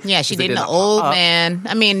episode. Yeah, she dated an old man.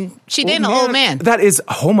 I mean, she dated an old man. That is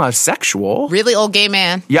homosexual. Really old gay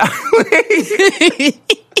man. Yeah.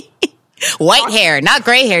 White hair, not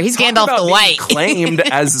gray hair. He's Gandalf the White. Claimed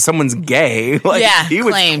as someone's gay. Like, yeah, he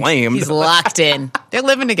was claimed. He's locked in. They're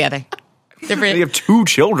living together. They have 2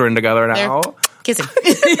 children together now. They're kissing.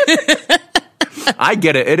 I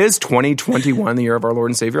get it. It is 2021, the year of our Lord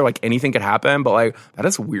and Savior. Like, anything could happen, but like, that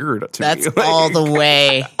is weird to me. That's Like, all the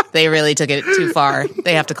way. They really took it too far.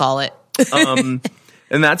 They have to call it.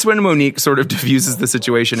 And that's when Monique sort of diffuses the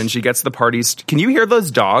situation and she gets the parties. Can you hear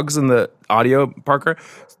those dogs in the audio, Parker?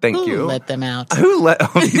 Thank you. Who let them out? Who let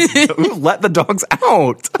the dogs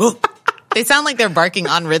out? They sound like they're barking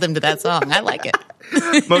on rhythm to that song. I like it.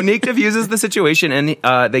 Monique diffuses the situation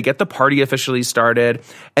and they get the party officially started.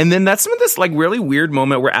 And then that's when this like really weird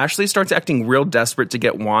moment where Ashley starts acting real desperate to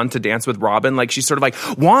get Juan to dance with Robyn. Like she's sort of like,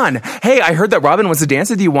 Juan, hey, I heard that Robyn wants to dance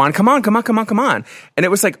with you, Juan. Come on. And it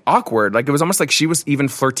was like awkward. Like it was almost like she was even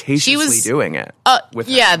flirtatiously doing it. With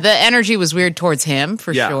him. The energy was weird towards him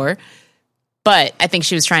for sure. But I think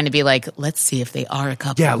she was trying to be like, let's see if they are a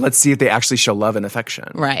couple. Yeah, let's see if they actually show love and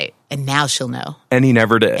affection. Right. And now she'll know. And he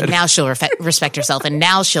never did. And now she'll respect herself. And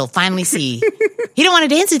now she'll finally see. He don't want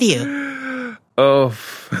to dance with you. Oh.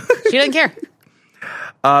 She doesn't care.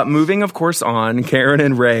 Moving, of course, on, Karen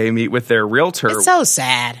and Ray meet with their realtor. It's so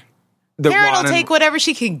sad. Karen will take whatever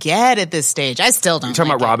she can get at this stage. I still don't. You're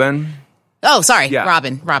talking about Robyn? Oh, sorry. Yeah.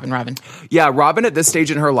 Robyn. Yeah, Robyn at this stage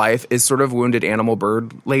in her life is sort of wounded animal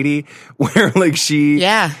bird lady where like she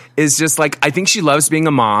is just like, I think she loves being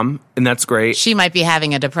a mom and that's great. She might be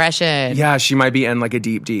having a depression. Yeah, she might be in like a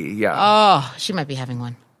deep D. Yeah. Oh, she might be having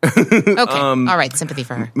one. Okay. All right. Sympathy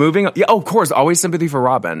for her. Moving on. Yeah, of course. Always sympathy for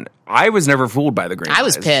Robyn. I was never fooled by the green eyes. I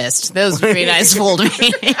was pissed. Those green eyes fooled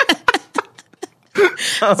me.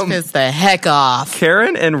 Let's piss the heck off.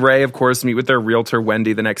 Karen and Ray, of course, meet with their realtor,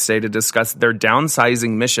 Wendy, the next day to discuss their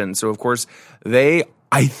downsizing mission. So, of course, they,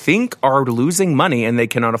 I think, are losing money and they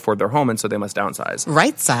cannot afford their home, and so they must downsize.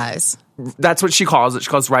 Right size. That's what she calls it. She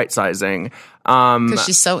calls right sizing. Because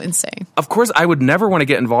she's so insane. Of course, I would never want to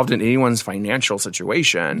get involved in anyone's financial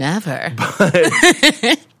situation. Never.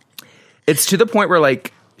 But it's to the point where,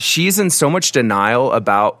 like, she's in so much denial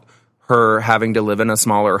about her having to live in a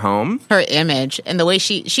smaller home. Her image and the way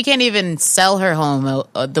she can't even sell her home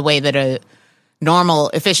the way that a normal,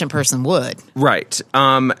 efficient person would. Right.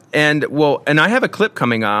 And I have a clip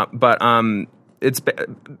coming up, but it's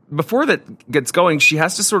before that gets going, she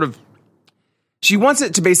has to sort of, she wants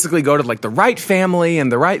it to basically go to like the right family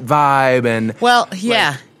and the right vibe and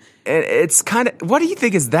it's kind of, what do you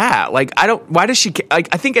think is that? Like, why does she, like,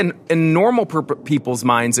 I think in normal people's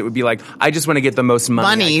minds, it would be like, I just want to get the most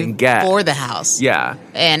money I can get. For the house. Yeah.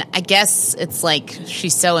 And I guess it's like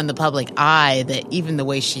she's so in the public eye that even the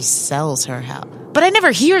way she sells her house. But I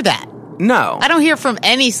never hear that. No. I don't hear from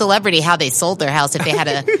any celebrity how they sold their house if they had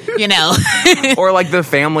a, Or like the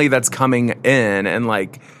family that's coming in and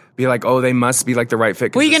like, be like, oh, they must be like the right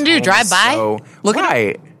fit. What are you going to do? Drive by? Look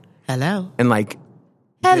right. Hello. And like,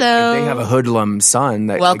 hello. If they have a hoodlum son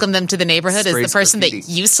that welcome them to the neighborhood as the person that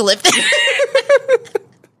used to live there.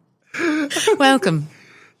 Welcome.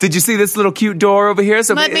 Did you see this little cute door over here?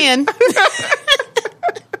 Let me in.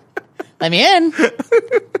 Let me in.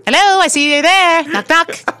 Hello, I see you there. Knock,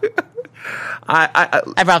 knock.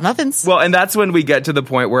 I brought muffins. Well, and that's when we get to the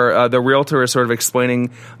point where the realtor is sort of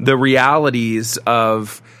explaining the realities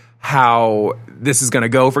of how this is going to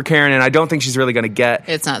go for Karen, and I don't think she's really going to get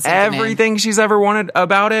everything she's ever wanted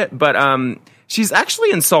about it, but she's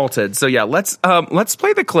actually insulted. So yeah, let's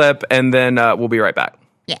play the clip, and then we'll be right back.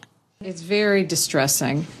 Yeah. It's very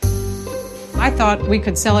distressing. I thought we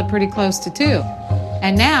could sell it pretty close to 2,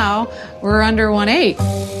 and now we're under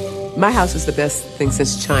 1.8. My house is the best thing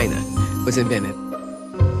since China was invented.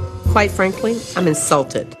 Quite frankly, I'm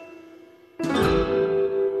insulted.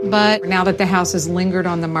 But now that the house has lingered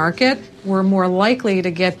on the market, we're more likely to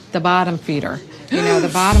get the bottom feeder. You know, the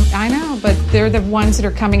bottom, I know, but they're the ones that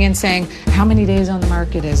are coming in saying, how many days on the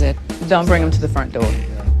market is it? Don't bring them to the front door.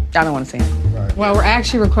 I don't want to see him. Right. Well, we're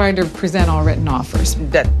actually required to present all written offers.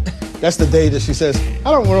 That's the day that she says,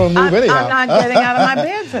 I don't want to move anyhow. I'm not getting out of my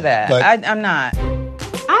bed for that. But, I'm not.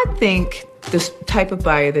 I think this type of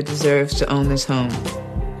buyer that deserves to own this home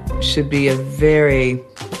should be a very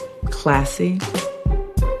classy,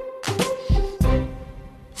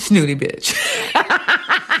 snooty bitch.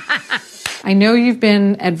 I know you've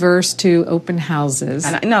been adverse to open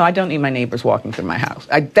houses. No, I don't need my neighbors walking through my house.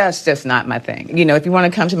 That's just not my thing. You know, if you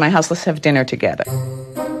want to come to my house, let's have dinner together.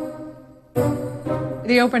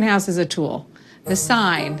 The open house is a tool. The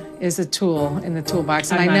sign is a tool in the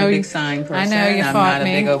toolbox. And I'm I not know a big sign person. I know you I'm fought not a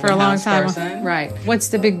me big open for a long house time. person. Right. What's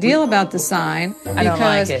the big deal about the sign? I don't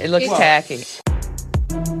like it. It looks tacky.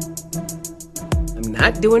 I'm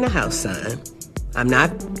not doing a house sign. I'm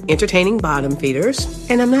not entertaining bottom feeders.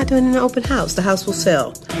 And I'm not doing an open house. The house will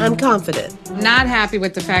sell. I'm confident. Not happy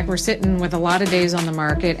with the fact we're sitting with a lot of days on the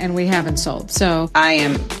market and we haven't sold. So I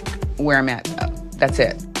am where I'm at. That's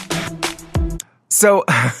it. So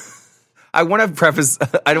I want to preface.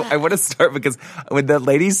 I want to start because when the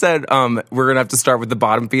lady said we're gonna have to start with the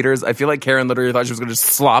bottom feeders, I feel like Karen literally thought she was gonna just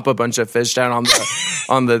slop a bunch of fish down on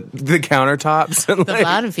the countertops. And the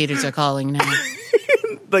bottom feeders are calling now.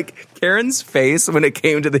 Like Karen's face when it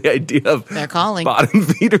came to the idea of they're calling bottom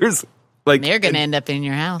feeders, like they're gonna end up in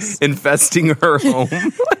your house, infesting her home.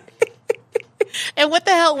 And what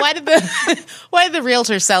the hell? Why did the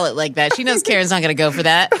realtor sell it like that? She knows Karen's not going to go for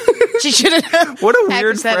that. She should have. What a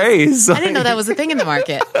weird phrase! I didn't know that was a thing in the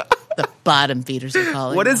market. The bottom feeders are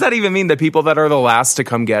calling. What does that even mean? The people that are the last to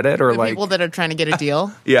come get it, or the like people that are trying to get a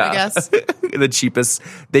deal? Yeah, I guess the cheapest.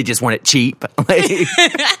 They just want it cheap. Like,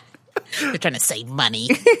 they're trying to save money.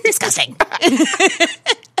 Disgusting.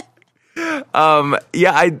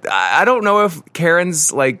 Yeah, I don't know if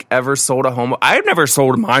Karen's like ever sold a home. I've never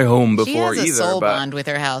sold my home before either. She has a soul but bond with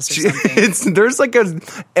her house or something. There's like an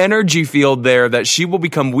energy field there that she will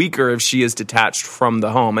become weaker if she is detached from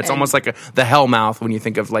the home. It's almost like the Hellmouth when you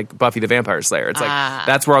think of like Buffy the Vampire Slayer. It's like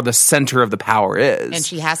that's where all the center of the power is. And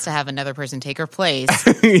she has to have another person take her place.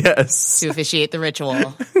 Yes, to officiate the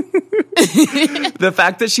ritual. The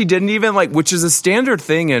fact that she didn't even like, which is a standard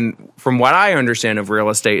thing, and from what I understand of real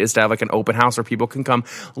estate, is to have like an open house where people can come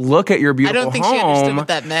look at your beautiful home. I don't think she understood what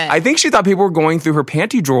that meant. I think she thought people were going through her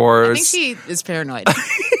panty drawers. I think she is paranoid.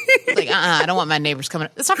 Like, I don't want my neighbors coming.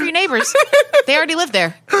 It's not for your neighbors. They already live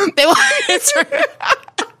there. They want it's for.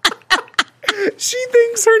 She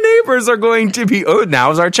thinks her neighbors are going to be,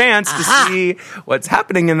 now's our chance to see what's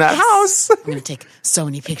happening in that house. I'm going to take so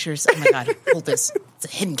many pictures. Oh my God, hold this. It's a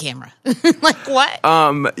hidden camera. Like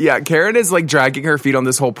what? Yeah, Karen is like dragging her feet on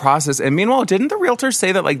this whole process. And meanwhile, didn't the realtor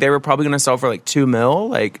say that like they were probably going to sell for like $2 million?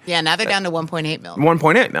 Like, yeah, now they're down to 1.8 million.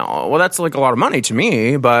 1.8 million. Well, that's like a lot of money to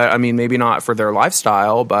me, but I mean, maybe not for their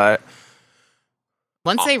lifestyle, but.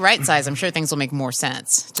 Once they right size, I'm sure things will make more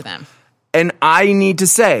sense to them. And I need to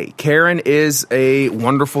say, Karen is a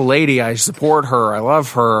wonderful lady. I support her. I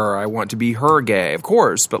love her. I want to be her gay, of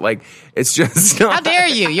course. But, like, it's just not. How dare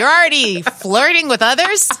you? You're already flirting with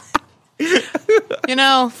others? You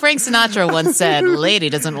know, Frank Sinatra once said, lady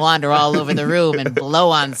doesn't wander all over the room and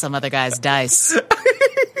blow on some other guy's dice.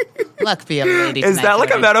 Luck be a lady tonight, Is that like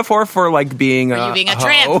Jordan. a metaphor for, like, being a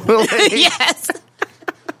tramp? Yes.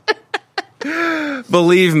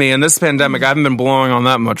 Believe me, in this pandemic, I haven't been blowing on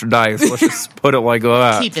that much dice. Let's just put it like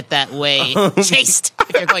that. Keep it that way. Chaste,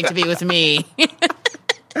 if you're going to be with me.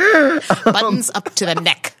 Buttons up to the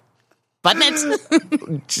neck. Button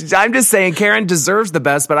it. I'm just saying, Karen deserves the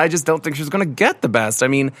best, but I just don't think she's going to get the best. I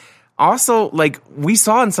mean, also, like, we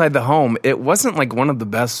saw inside the home, it wasn't like one of the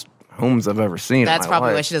best homes I've ever seen. That's probably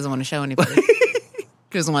life. why she doesn't want to show anybody.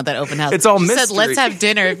 She doesn't want that open house. It's all she mystery. said, let's have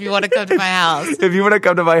dinner if you want to come to my house. If you want to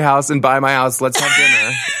come to my house and buy my house, let's have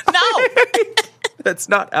dinner. No. That's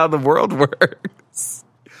not how the world works.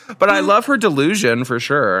 But I love her delusion for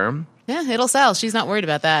sure. Yeah, it'll sell. She's not worried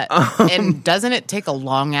about that. And doesn't it take a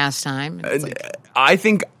long-ass time? Like, I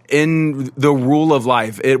think in the rule of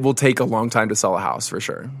life, it will take a long time to sell a house for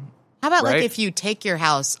sure. how about right? like if you take your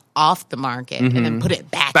house off the market and then put it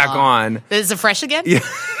back on? Is it fresh again? Yeah.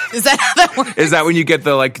 Is that how that works? Is that when you get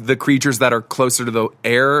the creatures that are closer to the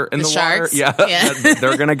air in the sharks? water? Yeah.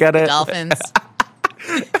 They're going to get it. Dolphins.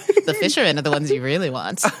 The fishermen are the ones you really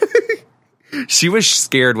want. She was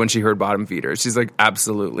scared when she heard bottom feeders. She's like,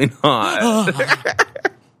 absolutely not.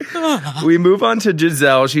 We move on to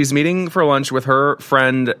Gizelle. She's meeting for lunch with her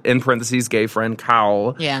friend, in parentheses, gay friend,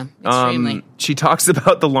 Kyle. Yeah, extremely. She talks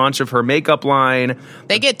about the launch of her makeup line.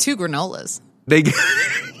 They get 2 granolas.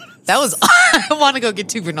 That was, I want to go get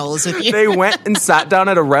 2 granolas with you. They went and sat down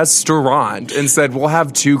at a restaurant and said, we'll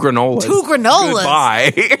have 2 granolas. 2 granolas?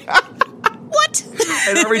 Goodbye. What?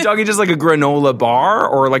 And are we talking just like a granola bar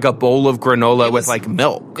or like a bowl of granola with like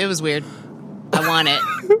milk? It was weird. I want it.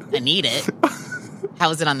 I need it. How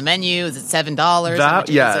is it on the menu? Is it $7?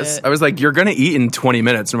 Yes. I was like, you're going to eat in 20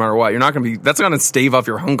 minutes no matter what. You're not going to be, that's going to stave off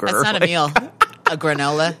your hunger. That's not a meal. A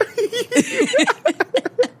granola.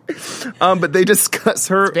 But they discuss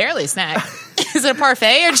her. It's barely a snack. Is it a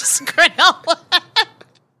parfait or just granola?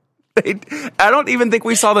 I don't even think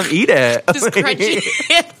we saw them eat it. Just crunchy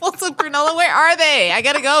handfuls of granola. Where are they? I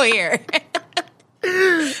got to go here.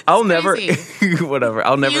 I'll never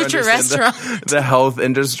Future understand the health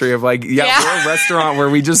industry of like, we're a restaurant where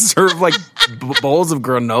we just serve like bowls of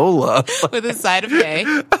granola. With a side of hay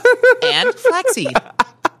and flaxseed.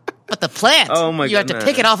 But the plant, you have to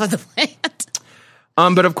pick it off of the plant.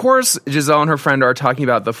 But of course, Gizelle and her friend are talking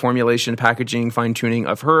about the formulation, packaging, fine-tuning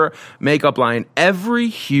of her makeup line, Every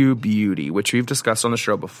Hue Beauty, which we've discussed on the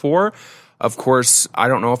show before. Of course, I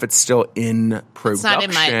don't know if it's still in production.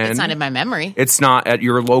 It's not in my memory. It's not at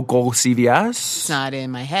your local CVS. It's not in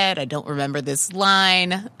my head. I don't remember this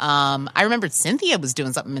line. I remembered Cynthia was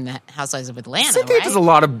doing something in the Housewives of Atlanta. Cynthia does a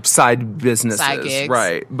lot of side businesses. Side gigs.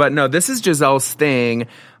 Right. But no, this is Gizelle's thing.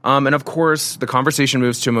 And of course, the conversation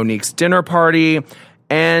moves to Monique's dinner party.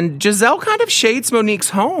 And Gizelle kind of shades Monique's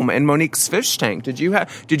home and Monique's fish tank. Did you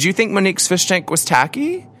think Monique's fish tank was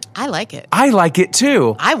tacky? I like it. I like it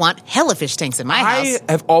too. I want hella fish tanks in my house.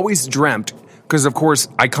 I have always dreamt, because of course,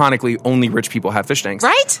 iconically, only rich people have fish tanks.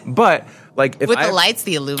 Right? But like, if with the lights,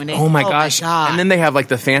 the illuminating. Oh my gosh! And then they have like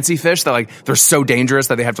the fancy fish that like they're so dangerous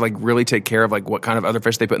that they have to like really take care of like what kind of other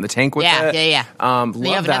fish they put in the tank with it. Yeah. Then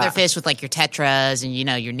you have another fish with like your tetras and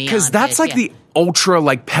your neon. Because that's fish, like the ultra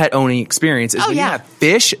like pet owning experience is when you yeah. have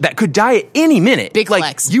fish that could die at any minute. Big like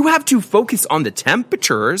flex. You have to focus on the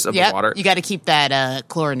temperatures of the water. You got to keep that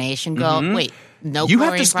chlorination going. Mhm. Wait. No, you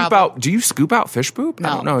have to scoop out. Do you scoop out fish poop? No,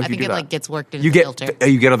 I don't know if I you think do it that. like gets worked into the filter.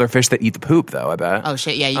 You get other fish that eat the poop, though. I bet. Oh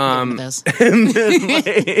shit! Yeah, you can get those. And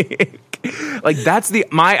then, like that's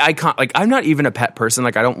my icon. Like I'm not even a pet person.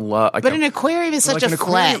 Like I don't love. Like, but an aquarium is such a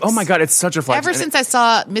flex. Oh my god, it's such a flex. Ever since I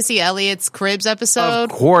saw Missy Elliott's Cribs episode, of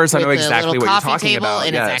course I know with the exactly little what you're coffee talking table, about.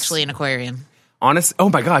 and it's actually an aquarium. Honest, oh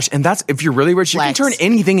my gosh, and that's if you're really rich, you can turn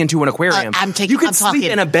anything into an aquarium. You can sleep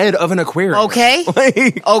in a bed of an aquarium. Okay,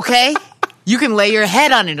 okay. You can lay your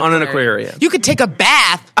head on an aquarium. You could take a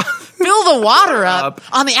bath, fill the water up.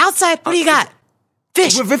 On the outside, what do you got?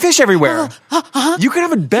 Fish. With fish everywhere. You could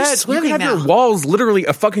have a bed. You could have your walls literally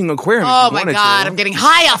a fucking aquarium. Oh my god, I'm getting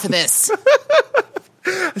high off of this.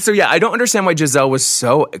 So yeah, I don't understand why Gizelle was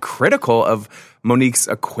so critical of Monique's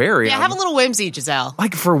aquarium. Yeah, have a little whimsy, Gizelle.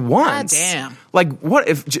 Like for once. God damn. Like what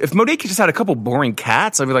if Monique just had a couple boring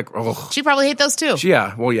cats? I'd be like, oh. She probably hate those too.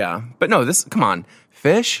 Yeah, well, yeah, but no, come on,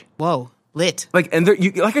 fish. Whoa. Lit. Like, and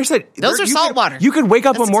like I said, those are saltwater. You could wake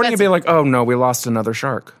up one morning and be like, oh no, we lost another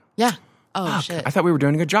shark. Yeah. Oh, shit. I thought we were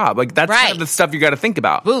doing a good job. Like, that's kind of the stuff you got to think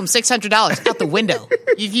about. Boom, $600 out the window.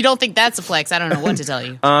 If you don't think that's a flex, I don't know what to tell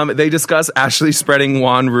you. They discuss Ashley spreading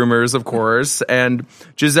Juan rumors, of course, and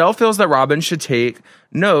Gizelle feels that Robyn should take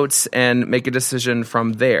notes and make a decision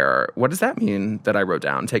from there. What does that mean that I wrote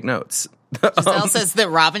down? Take notes. Gizelle says that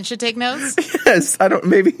Robyn should take notes? Yes,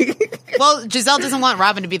 maybe. Well, Gizelle doesn't want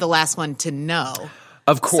Robyn to be the last one to know.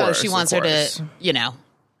 Of course. So she wants her to,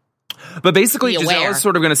 But basically, Giselle is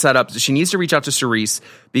sort of going to set up. She needs to reach out to Charisse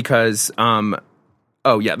because,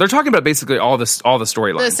 they're talking about basically all the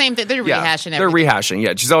storylines. The same thing. They're rehashing everything. They're rehashing.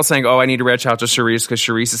 Yeah, Giselle's saying, "Oh, I need to reach out to Charisse because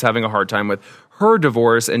Charisse is having a hard time with her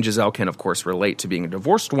divorce," and Gizelle can, of course, relate to being a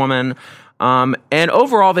divorced woman. And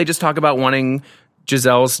overall, they just talk about wanting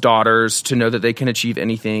Giselle's daughters to know that they can achieve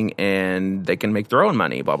anything and they can make their own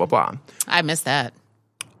money. Blah blah blah. I miss that.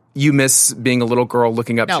 You miss being a little girl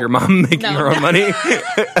looking up to your mom making her own money?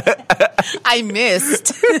 I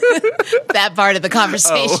missed that part of the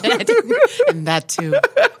conversation. And that too.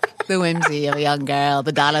 The whimsy of a young girl,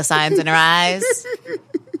 the dollar signs in her eyes,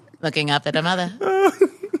 looking up at her mother,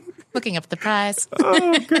 looking up at the prize.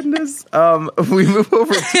 Oh, goodness. We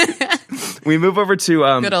move over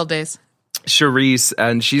to good old days. Charisse,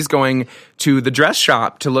 and she's going to the dress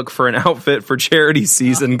shop to look for an outfit for charity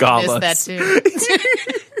season galas. I missed that too.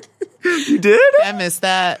 You did? I missed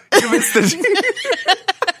that. You missed the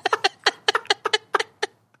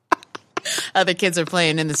Other kids are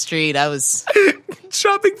playing in the street. I was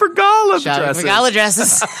shopping for gala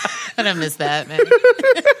dresses. And I missed that, man.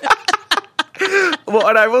 Well,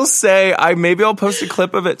 and I will say, I'll post a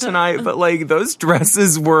clip of it tonight, but like those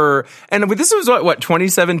dresses were, and this was what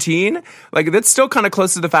 2017? Like that's still kind of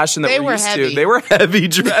close to the fashion that we're used to. They were heavy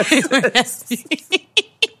dresses.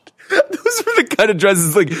 Those are the kind of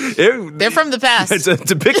dresses they're from the past.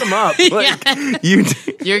 To pick them up.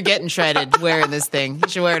 You're getting shredded wearing this thing. You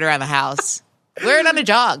should wear it around the house. Wear it on a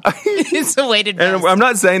jog. It's a weighted vest. And I'm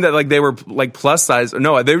not saying that they were plus size.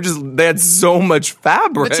 No, they had so much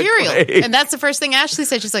fabric. Material. And that's the first thing Ashley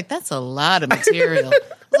said. She's like, that's a lot of material.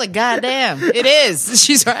 I was like, God damn, it is.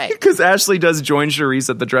 She's right. Because Ashley does join Charisse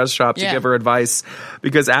at the dress shop to give her advice.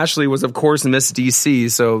 Because Ashley was, of course, Miss DC,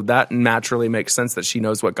 so that naturally makes sense that she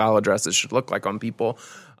knows what gala dresses should look like on people.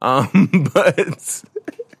 But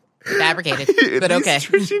fabricated, but okay.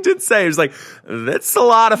 She did say, it was like, that's a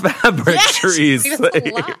lot of fabric, Charisse. That's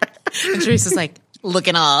a lot. And Charisse is like,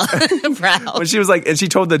 looking all proud. When she was like, and she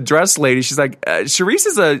told the dress lady, she's like, Charisse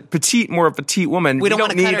is more a petite woman. We don't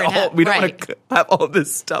want to cut her in half. We don't want to have all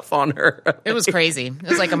this stuff on her. It was crazy. It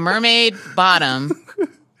was like a mermaid bottom,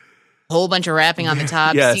 whole bunch of wrapping on the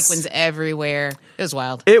top, sequins everywhere. It was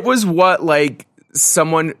wild. It was what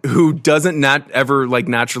someone who doesn't ever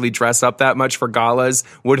naturally dress up that much for galas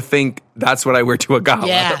would think that's what I wear to a gala.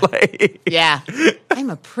 Yeah.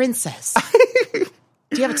 I'm a princess.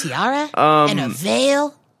 Do you have a tiara and a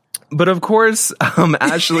veil? But of course,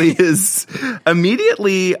 Ashley is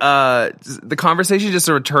immediately, the conversation just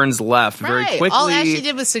sort of turns left very quickly. All Ashley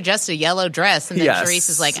did was suggest a yellow dress, and then Charisse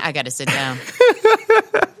is like, I got to sit down.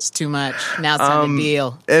 It's too much. Now it's time to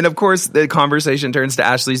deal. And of course, the conversation turns to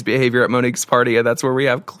Ashley's behavior at Monique's party, and that's where we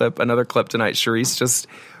have another clip tonight. Charisse just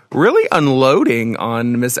really unloading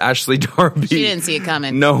on Miss Ashley Darby. She didn't see it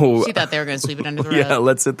coming. No. She thought they were going to sweep it under the rug. Yeah,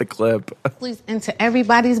 let's hit the clip. Please into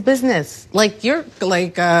everybody's business. You're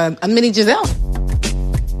like a mini Gizelle.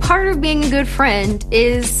 Part of being a good friend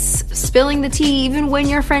is spilling the tea even when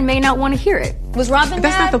your friend may not want to hear it. Was Robyn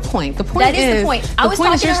That's mad? not the point. The point That is the point. I was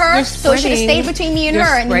talking to her, so it should have stayed between me and her,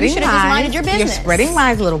 and you should have just minded your business. You're spreading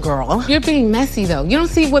lies, little girl. You're being messy, though. You don't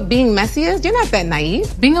see what being messy is? You're not that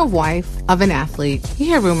naive. Being a wife of an athlete, you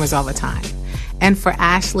hear rumors all the time. And for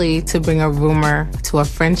Ashley to bring a rumor to a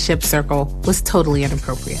friendship circle was totally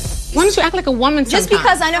inappropriate. Why don't you act like a woman sometimes? Just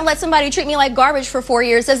because I never let somebody treat me like garbage for 4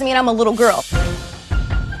 years doesn't mean I'm a little girl.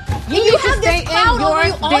 You have this cloud over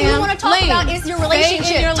you. All you want to talk about is your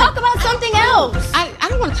relationship. Talk about something else. I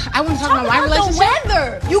want to talk about my relationship. The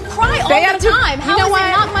weather. You cry all the time. How is it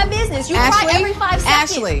not my business? You cry every 5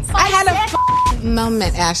 seconds. Ashley, I had a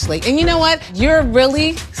moment, Ashley. And you know what? You're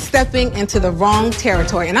really stepping into the wrong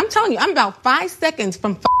territory. And I'm telling you, I'm about 5 seconds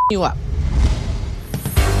from you up.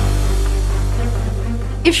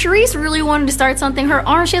 If Charisse really wanted to start something, her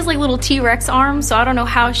arm, she has little T-Rex arms, so I don't know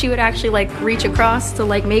how she would actually reach across to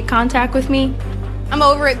make contact with me. I'm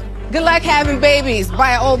over it. Good luck having babies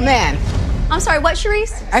by an old man. I'm sorry, what,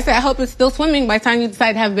 Charisse? I said I hope it's still swimming by the time you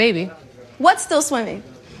decide to have a baby. What's still swimming?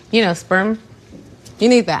 Sperm. You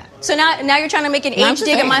need that. So now you're trying to make an age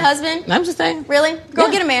dig at my husband? I'm just saying. Really?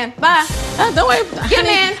 Go get a man. Bye. Don't worry. Get a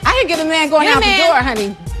man. I can get a man going out the door,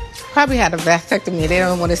 honey. Probably had a vasectomy. They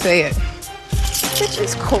don't want to say it. Which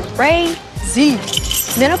is crazy.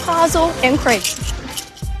 Menopausal and crazy.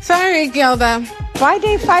 Sorry, Gilda. Why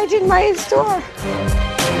they fight in my store?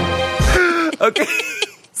 Okay.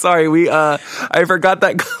 Sorry, I forgot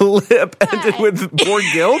that clip ended with poor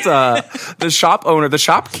Gilda, the shop owner, the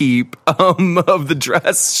shopkeep of the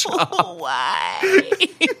dress shop. Why?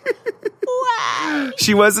 Why?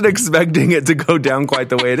 She wasn't expecting it to go down quite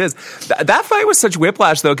the way it is. That fight was such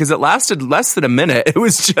whiplash, though, because it lasted less than a minute. It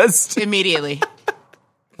was just immediately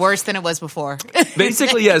worse than it was before.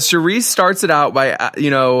 Basically, yes. Charisse starts it out by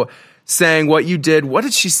saying what you did. What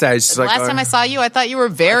did she say? She's like, last time I saw you, I thought you were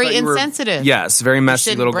very insensitive. Yes, very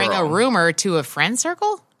messy little girl. You shouldn't bring a rumor to a friend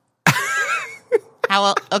circle? How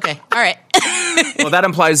well? Okay, all right. Well, that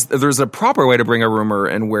implies there's a proper way to bring a rumor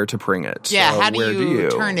and where to bring it. Yeah, so how do you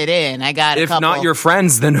turn it in? I got a couple. If not your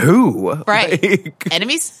friends, then who? Right.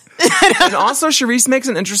 Enemies? And also, Charisse makes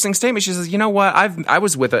an interesting statement. She says, you know what? I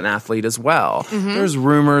was with an athlete as well. Mm-hmm. There's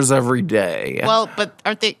rumors every day. Well, but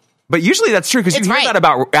aren't they... But usually that's true, because you hear that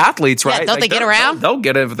about athletes, right? Yeah, don't they get around? They'll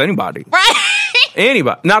get it with anybody. Right.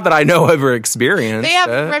 Anybody. Not that I know of or experienced. They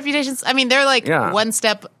have reputations. I mean, they're one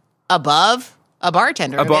step above a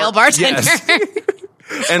bartender, a male bartender.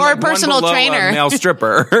 Yes. Or a personal trainer. A male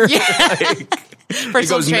stripper. Yeah.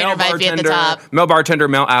 Personal trainer might be at the top. Male bartender,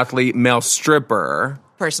 male athlete, male stripper.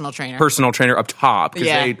 Personal trainer. Personal trainer up top.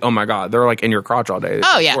 Yeah. They, oh my God, they're in your crotch all day.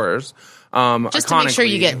 Oh, yeah. Course. Just to make sure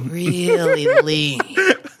you get really lean.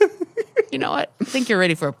 You know what? I think you're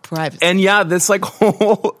ready for a private. And yeah, this like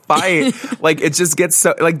whole fight, like it just gets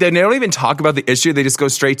so like they don't even talk about the issue. They just go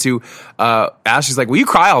straight to Ashley's like, well, you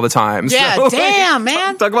cry all the time. Yeah, so, damn,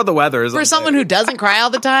 man. Talk about the weather. For someone who doesn't cry all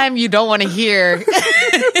the time, you don't want to hear.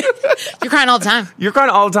 You're crying all the time. You're crying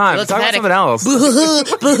all the time. Talk about something else. Boo-hoo,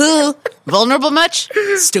 boo-hoo. Vulnerable much?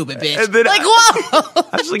 Stupid bitch. And then like, whoa.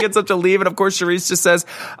 Ashley gets up to leave, and of course, Charisse just says,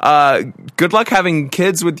 good luck having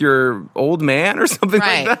kids with your old man or something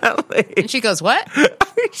like that. Like, and she goes, what?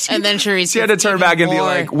 And then Charisse she had to turn back and be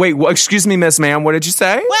like, wait, excuse me, Miss Ma'am, what did you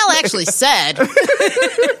say? Well, actually said.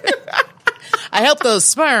 I hope those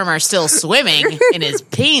sperm are still swimming in his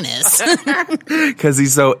penis. Because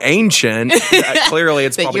he's so ancient. Clearly,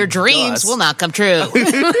 it's that your dreams will not come true.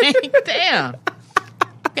 Like, damn.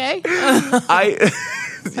 Okay.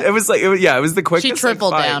 It was the quickest. She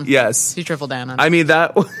tripled fight. down. Yes. She tripled down on it. I mean,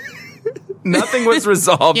 that nothing was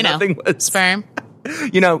resolved. Nothing was sperm.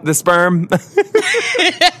 The sperm.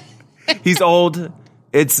 He's old.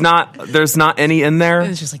 It's not, there's not any in there.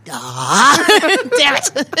 And it's just like, damn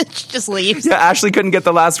it. She just leaves. Yeah, Ashley couldn't get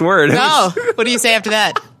the last word. No. What do you say after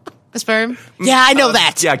that? The sperm? Yeah, I know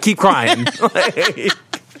that. Yeah, keep crying.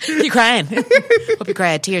 Keep crying. Hope you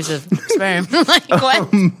cry tears of sperm. Like,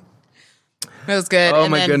 what? That was good. Oh,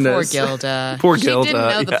 and my then goodness. Poor Gilda. Poor Gilda. She didn't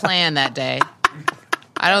know the plan that day.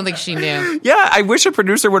 I don't think she knew. Yeah, I wish a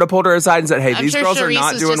producer would have pulled her aside and said, hey, these girls Charisse are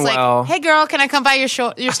not was doing just well. Like, hey, girl, can I come by your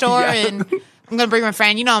store and I'm going to bring my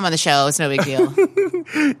friend. You know I'm on the show. It's no big deal.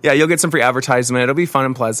 Yeah, you'll get some free advertisement. It'll be fun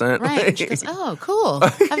and pleasant. Right. And she goes, oh, cool.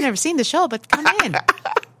 I've never seen the show, but come in.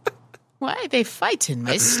 Why are they fighting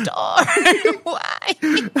my store? Why?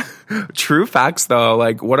 True facts, though.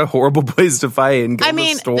 Like, what a horrible place to fight in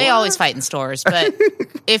Gilda's store. They always fight in stores, but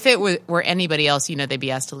if it were anybody else, they'd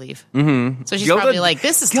be asked to leave. Mm-hmm. So she's probably like,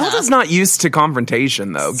 this is Gilda's tough. not used to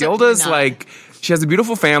confrontation, though. Certainly Gilda's not. like, she has a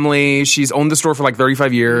beautiful family. She's owned the store for like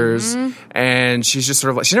 35 years. And she's just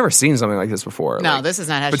sort of like, she's never seen something like this before. No, like, this is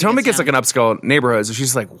not how Potomac she is like an upscale neighborhood. So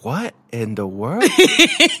she's like, what in the world?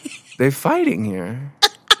 They're fighting here.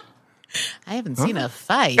 I haven't seen a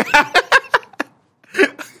fight.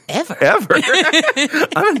 Ever.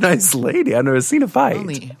 I'm a nice lady. I've never seen a fight.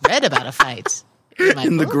 Only read about a fight.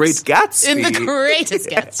 In the Great Gatsby. In the Greatest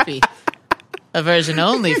Gatsby. A version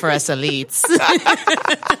only for us elites.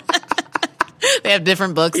 They have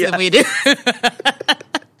different books than we do.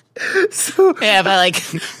 So, yeah, but like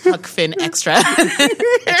Huck Finn extra.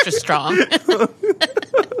 Extra strong.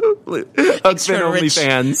 Huck Finn only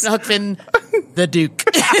fans. Huck Finn the Duke.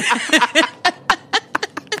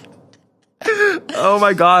 Oh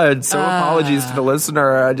my God. So apologies to the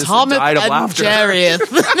listener. I just died of laughter.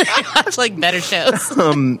 It's like better shows.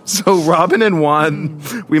 So Robyn and Juan,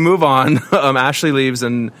 we move on. Ashley leaves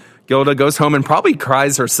and Gilda goes home and probably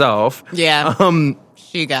cries herself. Yeah.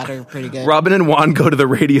 She got her pretty good. Robyn and Juan go to the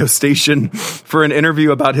radio station for an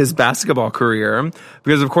interview about his basketball career.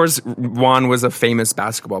 Because, of course, Juan was a famous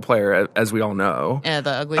basketball player, as we all know. Yeah,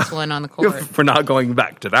 the ugliest one on the court. For not going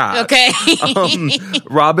back to that. Okay.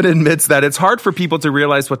 Robyn admits that it's hard for people to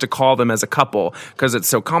realize what to call them as a couple because it's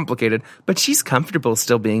so complicated. But she's comfortable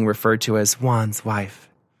still being referred to as Juan's wife.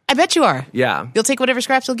 I bet you are. Yeah. You'll take whatever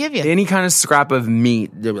scraps he'll give you. Any kind of scrap of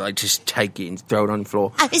meat, they'll be like, just take it and throw it on the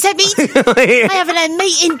floor. Is that meat? I haven't had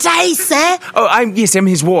meat in days, sir. Oh, I'm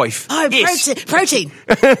his wife. Oh, yes. protein.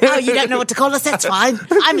 Oh, you don't know what to call us? That's fine.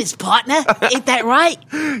 I'm his partner. Ain't that right?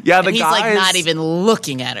 Yeah, he's like not even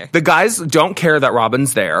looking at her. The guys don't care that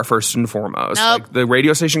Robyn's there, first and foremost. Nope. Like, the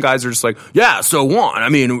radio station guys are just like, yeah, so Juan. I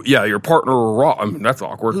mean, yeah, your partner, Rob. I mean, that's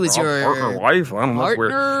awkward. Who's your partner, wife? I don't know.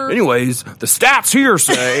 partner? Anyways, the stats here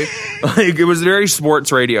say, like, it was very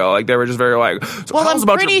sports radio. Like, they were just very like, so well, tell us I'm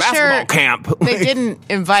about pretty your basketball sure camp. They didn't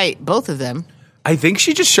invite both of them. I think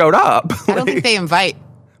she just showed up. I don't think they invite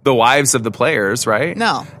the wives of the players, right?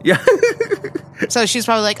 No. Yeah. So she's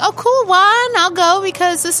probably like, oh, cool, Juan, I'll go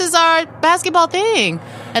because this is our basketball thing.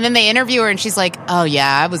 And then they interview her and she's like, oh,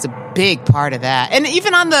 yeah, I was a big part of that. And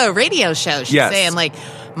even on the radio show, she's saying, like,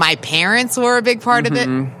 my parents were a big part of it.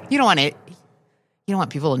 You don't want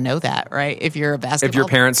people to know that, right? If you're a basketball If your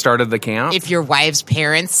parents started the camp? If your wife's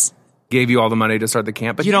parents gave you all the money to start the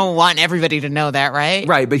camp. But you don't want everybody to know that, right?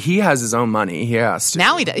 Right, but he has his own money. He has to.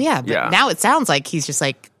 Now he does. Yeah, but now it sounds like he's just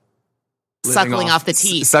like suckling off the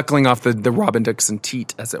teat. Suckling off the Robyn Dixon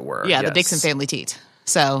teat, as it were. Yeah, the Dixon family teat.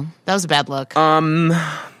 So that was a bad look.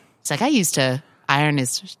 It's like, I used to iron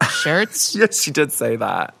his shirts. Yes, she did say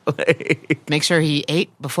that. Make sure he ate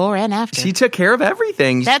before and after. She took care of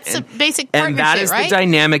everything. That's a basic partnership, and that is right? the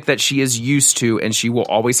dynamic that she is used to, and she will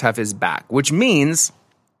always have his back, which means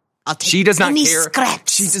she does not care.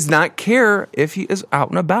 Scraps. She does not care if he is out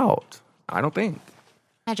and about. I don't think.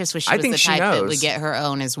 I just wish she was the type that would get her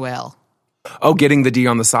own as well. Oh, getting the D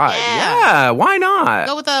on the side. Yeah, why not?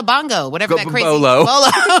 Go with a bongo, whatever that crazy. Bolo.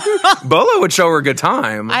 Bolo would show her a good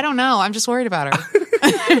time. I don't know. I'm just worried about her.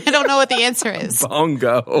 I don't know what the answer is.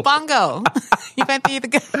 Bongo. You might be the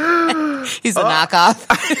guy. He's a knockoff.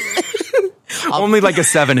 Only like a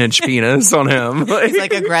 7-inch penis on him. He's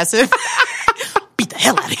like aggressive. Beat the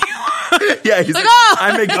hell out of you. Yeah, he's like,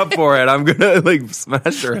 I make up for it. I'm gonna like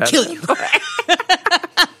smash her head. Kill you.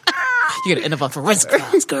 You're gonna end up on forensic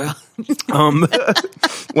files, girl.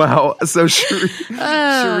 Wow. So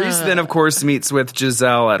Charisse then, of course, meets with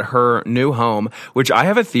Gizelle at her new home, which I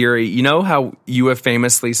have a theory. You know how you have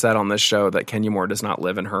famously said on this show that Kenya Moore does not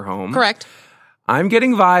live in her home? Correct. I'm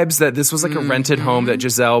getting vibes that this was like a rented home that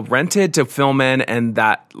Gizelle rented to film in, and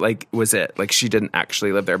that like was it. Like she didn't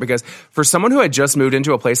actually live there, because for someone who had just moved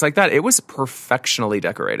into a place like that, it was perfectionally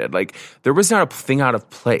decorated. Like there was not a thing out of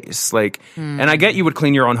place. Like, and I get you would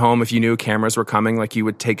clean your own home if you knew cameras were coming. Like you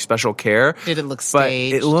would take special care. Did it look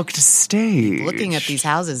staged? But it looked staged. Looking at these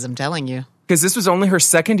houses, I'm telling you. Because this was only her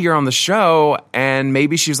second year on the show, and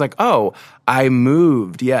maybe she was like, oh, I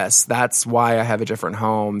moved. Yes, that's why I have a different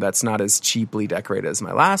home that's not as cheaply decorated as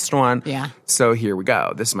my last one. Yeah. So here we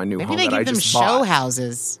go. This is my new home that I just bought. Maybe they give them show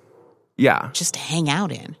houses. Yeah. Just to hang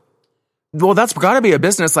out in. Well, that's got to be a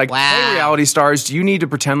business. Like, hey, reality stars, do you need to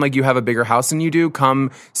pretend like you have a bigger house than you do?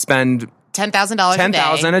 Come spend $10,000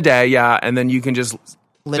 $10,000 a day, yeah, and then you can just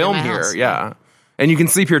film here, house. yeah. And you can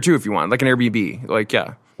sleep here too if you want, like an Airbnb. Like,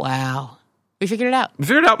 yeah. Wow. We figured it out.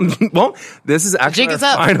 Well, this is actually our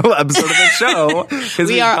final episode of the show.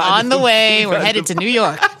 We are on the way. We're headed to New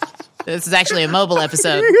York. This is actually a mobile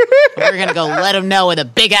episode. We're going to go let them know in the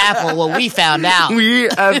Big Apple what we found out. We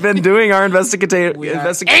have been doing our investigative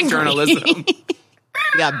journalism. We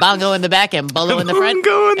got bongo in the back and bolo in the front.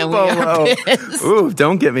 Bongo and bolo. We are pissed. Ooh,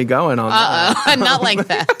 don't get me going on that. Not like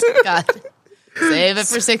that. God. Save it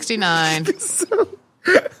for 69.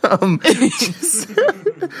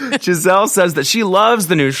 Gizelle says that she loves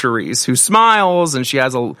the new Charisse, who smiles, and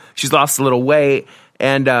she's lost a little weight.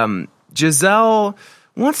 And Gizelle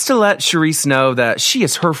wants to let Charisse know that she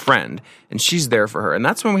is her friend and she's there for her. And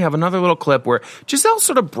that's when we have another little clip where Gizelle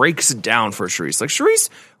sort of breaks it down for Charisse. Like, Charisse,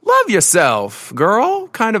 love yourself, girl,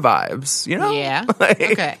 kind of vibes, you know? Yeah.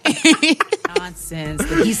 Okay. Nonsense.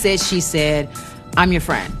 He said, she said, I'm your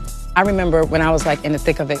friend. I remember when I was like in the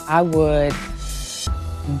thick of it, I would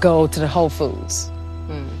go to the Whole Foods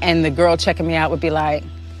and the girl checking me out would be like,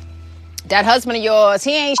 that husband of yours,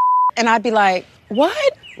 he ain't and I'd be like,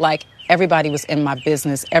 what? Like, everybody was in my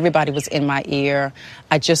business. Everybody was in my ear.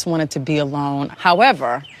 I just wanted to be alone.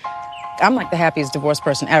 However, I'm like the happiest divorced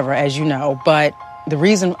person ever, as you know, but the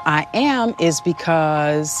reason I am is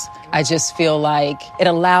because I just feel like it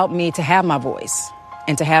allowed me to have my voice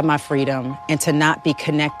and to have my freedom and to not be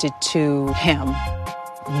connected to him.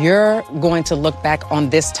 You're going to look back on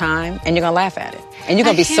this time and you're going to laugh at it. And you're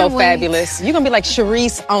going to be so fabulous. You're going to be like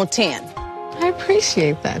Charisse on 10. I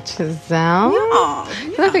appreciate that, Gizelle. Yeah.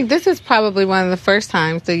 And I think this is probably one of the first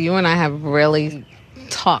times that you and I have really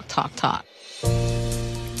talked. I've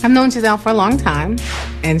known Gizelle for a long time,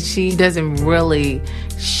 and she doesn't really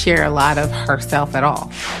share a lot of herself at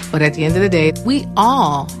all. But at the end of the day, we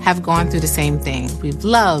all have gone through the same thing. We've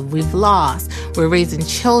loved, we've lost, we're raising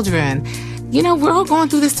children. You know, we're all going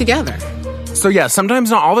through this together. So yeah,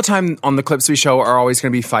 sometimes, not all the time on the clips we show are always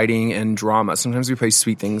going to be fighting and drama. Sometimes we play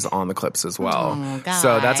sweet things on the clips as well. Oh,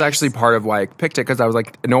 so that's actually part of why I picked it, because I was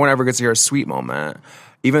like, no one ever gets to hear a sweet moment.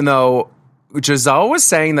 Even though Gizelle was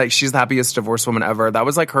saying that she's the happiest divorced woman ever, that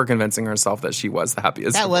was like her convincing herself that she was the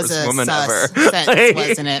happiest divorced woman ever. Sentence,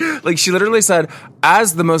 wasn't it? Like, she literally said,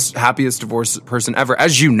 as the most happiest divorced person ever,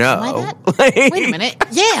 as you know. Wait a minute.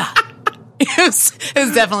 Yeah. It was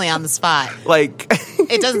definitely on the spot. Like,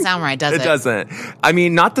 it doesn't sound right, does it? It doesn't. I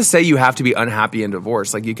mean, not to say you have to be unhappy in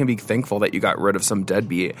divorce. Like, you can be thankful that you got rid of some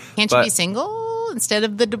deadbeat. Can't you be single instead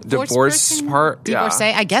of the divorce part? Divorcee?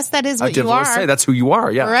 Yeah. I guess that is what you are. That's who you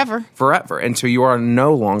are, yeah. Forever. Until you are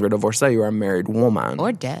no longer divorcee. You are a married woman.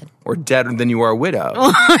 Or dead. Or dead, and then you are a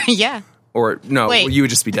widow. Yeah. Or, no, Wait. you would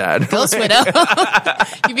just be dead. Ghost widow.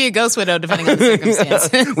 You'd be a ghost widow, depending on the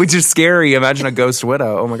circumstances. Which is scary. Imagine a ghost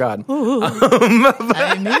widow. Oh, my God.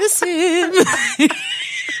 I miss him.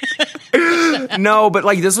 No, but,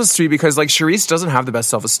 like, this was sweet because, like, Charisse doesn't have the best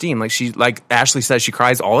self-esteem. Like, she, like Ashley says, she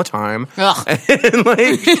cries all the time. And,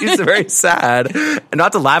 like, she's very sad. And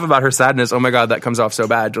not to laugh about her sadness. Oh, my God, that comes off so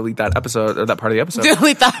bad. Delete that episode, or that part of the episode.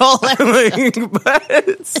 Delete that whole episode.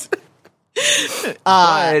 But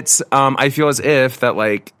I feel as if that,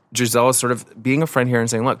 like, Gizelle is sort of being a friend here and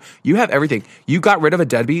saying, look, you have everything. You got rid of a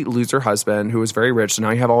deadbeat loser husband who was very rich, so now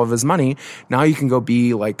you have all of his money. Now you can go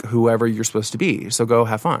be like whoever you're supposed to be. So go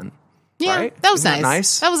have fun. Yeah, right? that was Isn't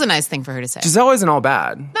nice. That was a nice thing for her to say. Giselle isn't all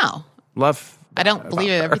bad. No. Love. I don't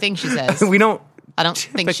believe everything she says. We don't. I don't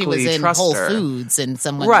think she was in Whole Foods and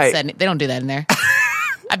someone said they don't do that in there.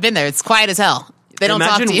 I've been there. It's quiet as hell. They don't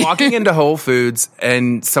talk to you. Imagine walking into Whole Foods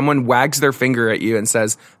and someone wags their finger at you and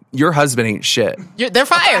says, your husband ain't shit. They're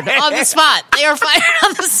fired on the spot. They are fired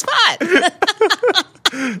on the spot.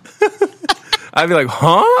 I'd be like,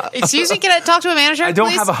 huh? Excuse me, can I talk to a manager, I don't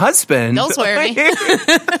please? have a husband. Don't swear at me.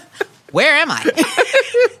 Where am I?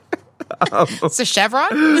 It's a Chevron?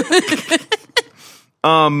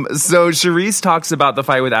 So Charisse talks about the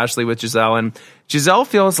fight with Ashley with Gizelle, and Gizelle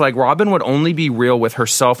feels like Robyn would only be real with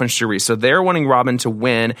herself and Charisse. So they're wanting Robyn to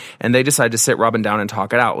win, and they decide to sit Robyn down and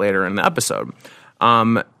talk it out later in the episode.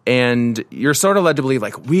 And you're sort of led to believe,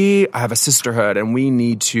 like, we have a sisterhood and we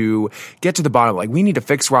need to get to the bottom. Like, we need to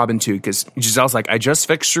fix Robyn too, because Giselle's like, I just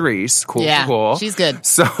fixed Charisse. Cool. She's good.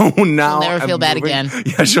 So now she'll never feel bad again.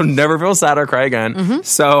 Yeah, she'll never feel sad or cry again. Mm-hmm.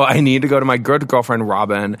 So I need to go to my good girlfriend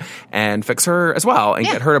Robyn and fix her as well and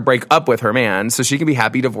get her to break up with her man so she can be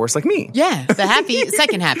happy divorced like me. Yeah, the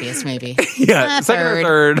second happiest maybe. Second or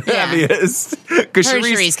third happiest. Because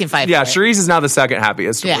Charisse can fight. Yeah, for it. Charisse is now the second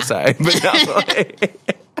happiest. We'll say, but now,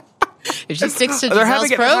 if she sticks to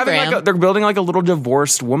Giselle's program, they're building like a little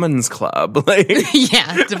divorced women's club.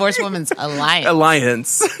 Yeah, divorced women's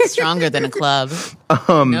alliance. Stronger than a club.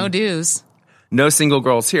 No dues. No single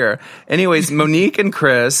girls here. Anyways, Monique and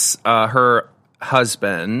Chris, her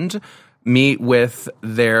husband, meet with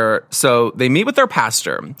their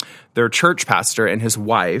pastor, their church pastor, and his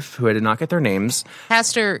wife, who I did not get their names.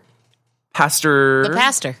 The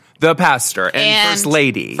pastor. And First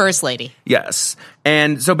Lady. First Lady. Yes.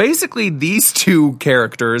 And so basically these two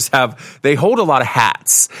characters they hold a lot of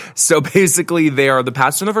hats. So basically they are the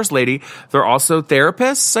pastor and the First Lady. They're also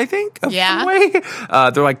therapists, I think.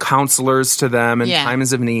 Yeah. They're like counselors to them in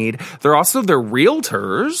times of need. They're also their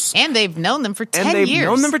realtors. And they've known them for 10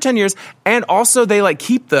 years. And also they like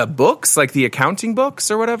keep the books, like the accounting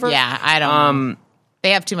books or whatever. Yeah, I don't know.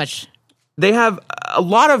 They have too much. They have a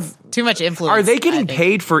lot of too much influence. Are they getting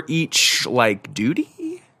paid for each like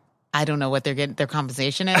duty? I don't know what their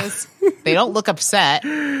compensation is. They don't look upset.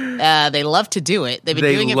 They love to do it. They've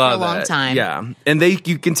been doing it for a long time. Yeah, and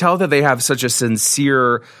you can tell that they have such a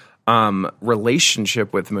sincere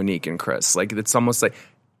relationship with Monique and Chris. Like it's almost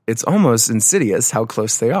insidious how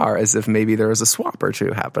close they are, as if maybe there was a swap or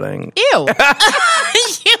two happening. Ew.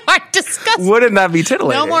 You are disgusting. Wouldn't that be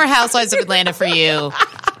titillating? No more Housewives of Atlanta for you.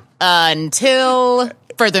 Until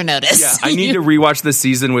further notice. Yeah, I need to rewatch the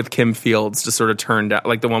season with Kim Fields to sort of turn down,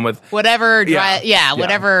 like the one with whatever.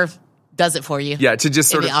 Whatever does it for you. Yeah, to just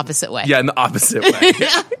sort in the opposite way. Yeah, in the opposite way.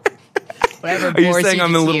 Whatever. Are you saying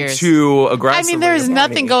I'm a little too aggressive? I mean, there's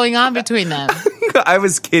nothing going on between them. I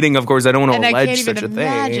was kidding, of course. I don't want to allege such a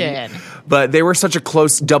thing. But they were such a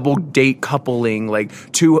close double date coupling,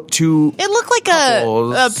 like two. It looked like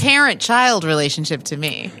a parent-child relationship to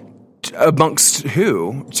me. Amongst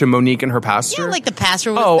who? To Monique and her pastor? Yeah, like the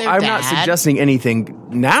pastor was their I'm dad. not suggesting anything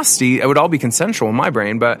nasty. It would all be consensual in my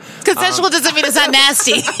brain, but... Consensual doesn't mean it's not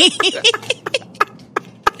nasty.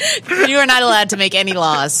 You are not allowed to make any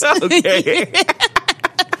laws. Okay.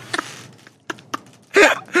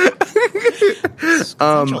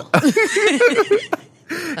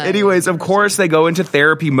 Anyways, of course, they go into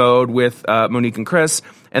therapy mode with Monique and Chris,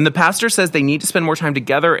 and the pastor says they need to spend more time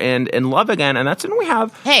together and in love again, and that's when we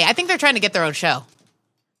have... Hey, I think they're trying to get their own show.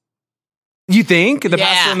 You think? The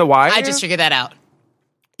pastor and the wife? I just figured that out.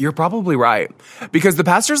 You're probably right. Because the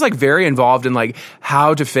pastor's like very involved in like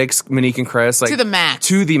how to fix Monique and Chris. Like, to the max.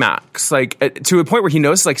 To the max. Like to a point where he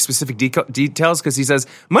knows like specific details because he says,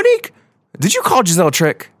 Monique, did you call Gizelle a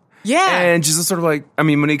trick? Yeah. And Giselle's sort of like,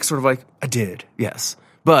 Monique's sort of like, I did, yes.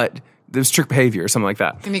 But there was trick behavior or something like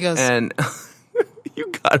that. And he goes, and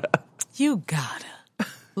you gotta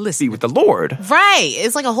listen. Be with the Lord. Right.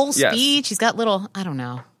 It's like a whole speech. He's got little, I don't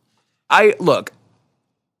know. I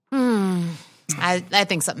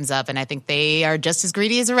think something's up, and I think they are just as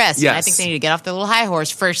greedy as the rest. Yes. And I think they need to get off their little high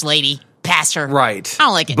horse. First Lady, pastor. Right. I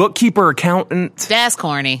don't like it. Bookkeeper, accountant. That's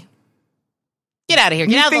corny. Get out of here.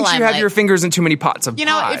 Get out of the limelight. You have your fingers in too many pots of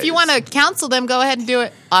pies. If you want to counsel them, go ahead and do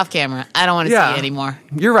it off camera. I don't want to see it anymore.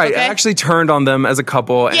 You're right. Okay? I actually turned on them as a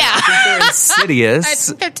couple. And I think they're insidious. I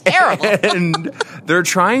think they're terrible. And they're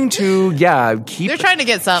trying to, they're trying to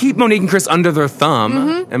get something. Keep Monique and Chris under their thumb.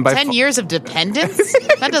 Mm-hmm. And by 10 years of dependence?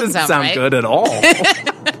 That doesn't sound right. good at all.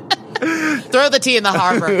 Throw the tea in the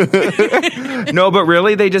harbor. No, but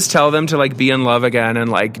really, they just tell them to like be in love again and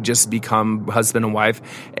like just become husband and wife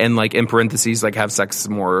and like in parentheses like have sex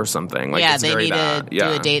more or something. Like, yeah, it's they very need to do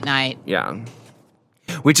a date night. Yeah.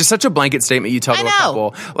 Which is such a blanket statement you tell to a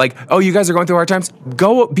couple. Like, oh, you guys are going through hard times?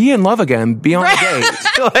 Go be in love again. Be on a date.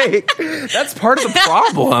 Like, that's part of the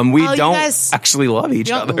problem. We don't actually love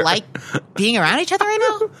each other. You don't like being around each other right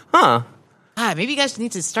now? Huh. Maybe you guys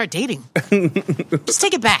need to start dating. Just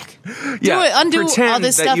take it back. Undo pretend all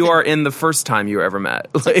this that stuff. You are in the first time you ever met.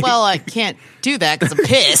 Like, well, I can't do that because I'm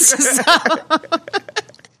pissed.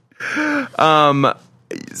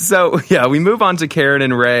 So, yeah, we move on to Karen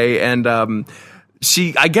and Ray, and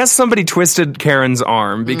I guess somebody twisted Karen's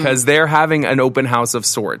arm because they're having an open house of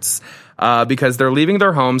sorts. Because they're leaving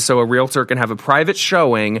their home so a realtor can have a private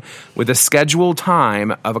showing with a scheduled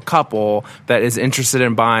time of a couple that is interested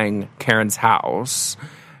in buying Karen's house.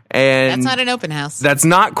 And that's not an open house. That's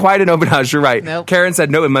not quite an open house. You're right. Nope. Karen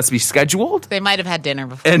said, no, it must be scheduled. They might have had dinner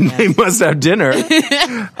before. And they must have dinner.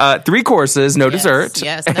 3 courses, no dessert.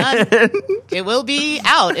 Yes, none. It will be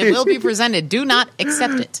out. It will be presented. Do not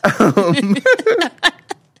accept it. And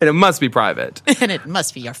it must be private. And it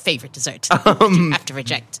must be your favorite dessert that you have to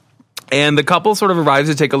reject. And the couple sort of arrives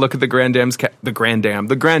to take a look at the Grand Dame's castle. Grand Dame,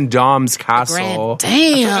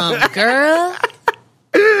 girl.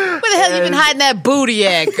 Where the hell you been hiding that booty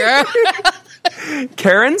at, girl?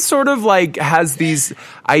 Karen sort of like has these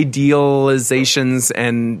idealizations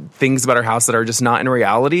and things about her house that are just not in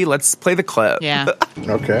reality. Let's play the clip. Yeah.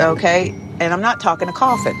 Okay. And I'm not talking a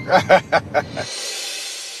coffin.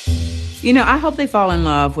 You know, I hope they fall in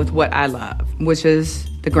love with what I love, which is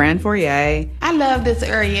the Grand Foyer. I love this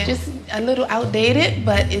area. Just a little outdated,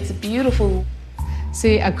 but it's beautiful.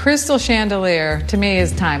 See, a crystal chandelier to me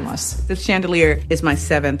is timeless. This chandelier is my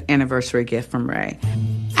 7th anniversary gift from Ray.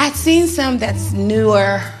 I've seen some that's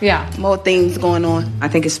newer. Yeah. More things going on. I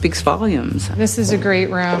think it speaks volumes. This is a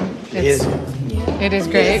great room. It is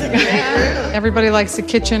great. Everybody likes the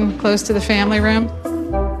kitchen close to the family room.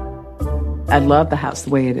 I love the house the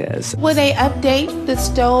way it is. Will they update the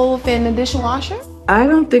stove and the dishwasher? I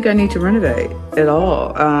don't think I need to renovate at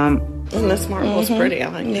all. This marble's pretty. I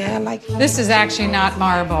like that. Yeah, I like it. This is actually not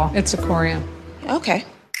marble. It's corium. Okay.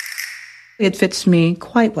 It fits me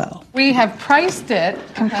quite well. We have priced it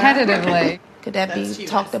competitively. Could that be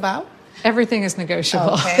talked about? Everything is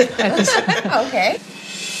negotiable. Okay. Okay.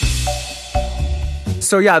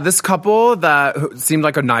 So yeah, this couple that seemed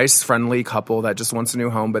like a nice, friendly couple that just wants a new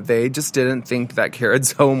home, but they just didn't think that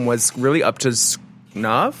Karen's home was really up to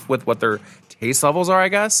snuff with what their taste levels are, I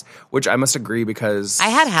guess, which I must agree because... I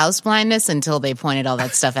had house blindness until they pointed all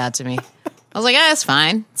that stuff out to me. I was like, it's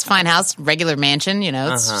fine. It's a fine house, regular mansion,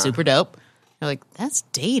 it's super dope. They're like, that's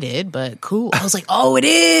dated, but cool. I was like, oh, it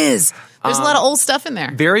is. There's a lot of old stuff in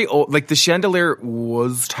there. Very old. Like, the chandelier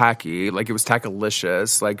was tacky. Like, it was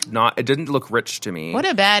tackalicious. Like, it didn't look rich to me. What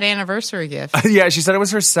a bad anniversary gift. Yeah, she said it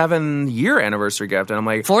was her 7-year anniversary gift. And I'm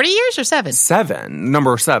like... 40 years or 7? 7.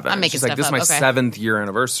 Number 7. I'm making She's stuff like, this is my 7th year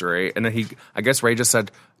anniversary. And then I guess Ray just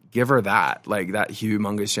said, give her that. Like, that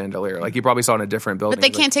humongous chandelier. Like, he probably saw it in a different building. But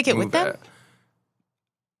they can't take it with them?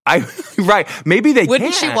 Right. Maybe they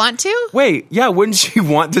Wouldn't she want to? Wait, yeah, wouldn't she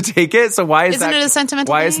want to take it? So why Isn't it a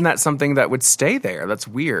sentimental Why thing? isn't that something that would stay there? That's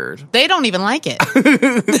weird. They don't even like it.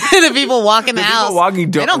 The people walking the house. People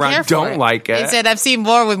walking they don't care for don't like it. They said, I've seen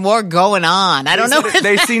more with more going on. I don't know.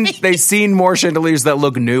 They've seen more chandeliers that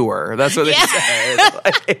look newer. That's what they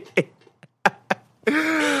said.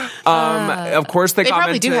 Of course, they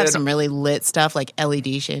probably do have some really lit stuff like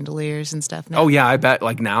LED chandeliers and stuff now. Oh yeah, I bet.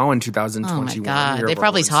 Like now in 2021, oh my God, they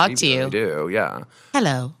probably talk to you. They do, yeah.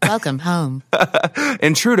 Hello, welcome home.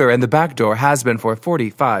 Intruder in the back door has been for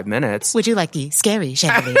 45 minutes. Would you like the scary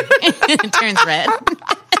chandelier? It turns red.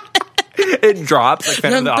 It drops like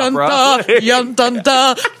Phantom of the Opera. Yum dum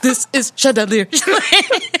da. This is chandelier.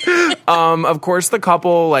 Of course, the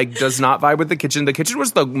couple does not vibe with the kitchen. The kitchen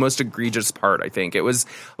was the most egregious part. I think it was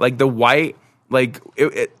like the white,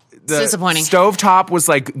 the disappointing stovetop was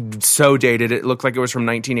so dated. It looked like it was from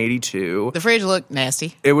 1982. The fridge looked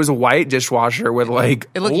nasty. It was a white dishwasher with old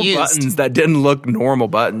buttons that didn't look normal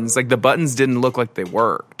buttons. Like the buttons didn't look like they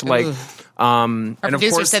worked. Our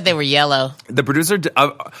producer said they were yellow. The producer,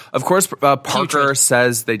 of course, Parker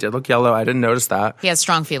says they did look yellow. I didn't notice that. He has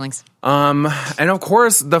strong feelings. And of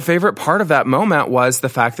course, the favorite part of that moment was the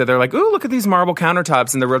fact that they're like, "Ooh, look at these marble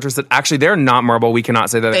countertops," and the realtor said, "Actually, they're not marble. We cannot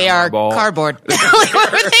say that they are marble. Cardboard."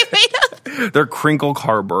 What were they made of? They're crinkle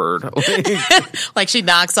cardboard. Like she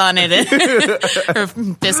knocks on it and her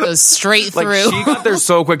fist goes straight Like through. she got there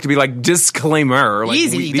so quick to be like, disclaimer. Like,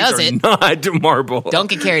 Easy, these does are it. not marble. Don't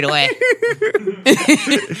get carried away.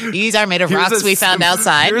 These are made of rocks we found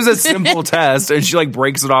outside. Here's a simple test. And she like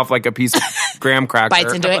breaks it off like a piece of graham cracker.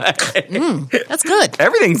 Bites into it. That's good.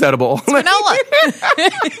 Everything's edible. Granola.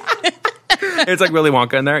 It's like Willy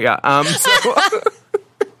Wonka in there. Yeah.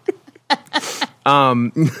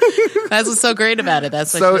 That's what's so great about it.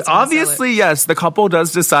 That's what so obviously, yes, the couple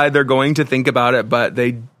does decide they're going to think about it, but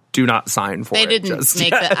they do not sign for they it. Didn't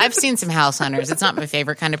make yet. that. I've seen some House Hunters. It's not my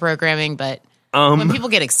favorite kind of programming, but when people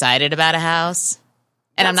get excited about a house,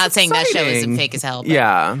 and I'm not saying that show isn't fake as hell, but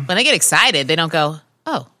yeah, when they get excited, they don't go,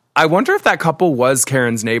 oh. I wonder if that couple was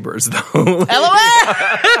Karen's neighbors, though. LOL!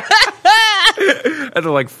 And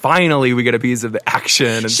they're like, finally, we get a piece of the action.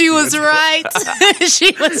 And she was right.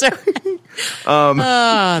 She was right.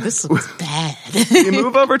 This looks bad. We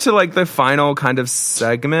move over to like the final kind of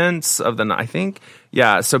segments of the night, I think.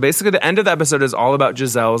 Yeah, so basically the end of the episode is all about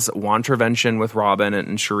Gizelle's intervention with Robyn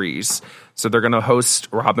and Charisse. So they're going to host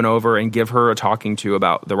Robyn over and give her a talking to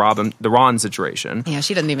about the Ron situation. Yeah,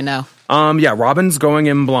 she doesn't even know. Yeah, Robyn's going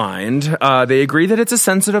in blind. They agree that it's a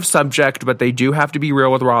sensitive subject, but they do have to be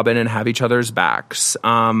real with Robyn and have each other's backs.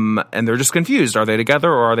 And they're just confused. Are they together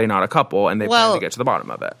or are they not a couple? And they plan to get to the bottom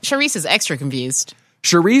of it. Charisse is extra confused.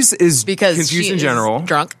 Charisse is because confused in general.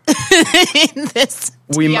 Drunk. In this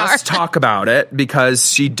we must talk about it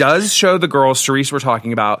because she does show the girls Charisse we're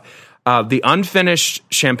talking about the unfinished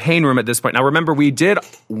champagne room at this point. Now, remember, we did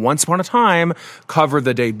once upon a time cover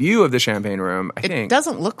the debut of the champagne room. I think it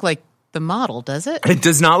doesn't look like the model, does it? It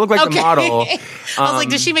does not look like the model. I was like,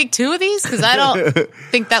 did she make two of these? Because I don't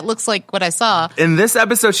think that looks like what I saw. In this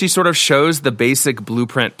episode, she sort of shows the basic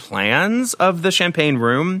blueprint plans of the champagne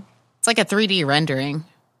room. It's like a 3D rendering.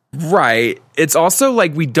 Right. It's also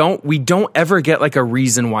like we don't ever get like a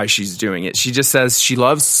reason why she's doing it. She just says she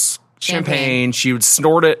loves champagne. She would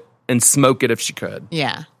snort it and smoke it if she could.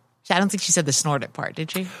 Yeah. I don't think she said the snort it part, did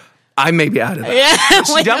she? I maybe added that. Yeah,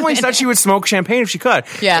 she definitely said she would smoke champagne if she could.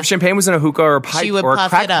 Yeah. If champagne was in a hookah or a pipe or a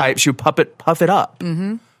crack pipe, she would puff it up.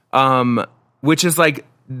 Mm-hmm. Which is like,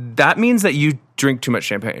 that means that you drink too much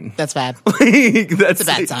champagne. That's bad. That's a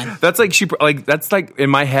bad sign. That's like that's like in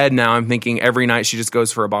my head now. I'm thinking every night she just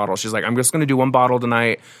goes for a bottle. She's like, I'm just going to do one bottle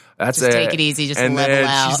tonight. That's just it. Take it easy. Just and level then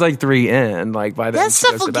out. She's like 3 in. Like by then that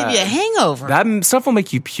stuff will give you a hangover. That stuff will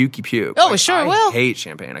make you puke. Oh, like, sure will. I hate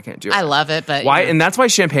champagne. I can't do it. I love it, but why? And that's why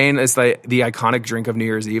champagne is like the iconic drink of New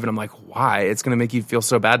Year's Eve. And I'm like, why? It's going to make you feel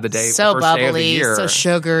so bad the day. So the first bubbly, day of the year. so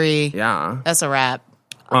sugary. Yeah, that's a wrap.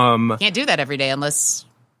 Can't do that every day unless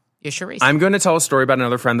you're Charisse. I'm going to tell a story about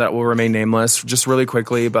another friend that will remain nameless just really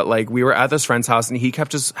quickly, but like we were at this friend's house and he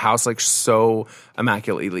kept his house like so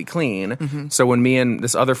immaculately clean. Mm-hmm. So when me and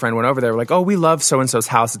this other friend went over there, we're like, oh, we love so-and-so's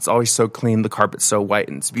house. It's always so clean. The carpet's so white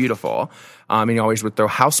and it's beautiful. And he always would throw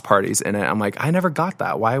house parties in it. I'm like, I never got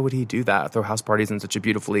that. Why would he do that? Throw house parties in such a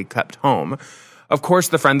beautifully kept home. Of course,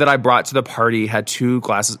 the friend that I brought to the party had 2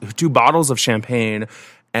 bottles of champagne.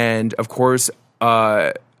 And of course,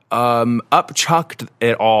 up-chucked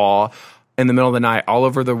it all in the middle of the night all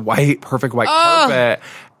over the perfect white carpet.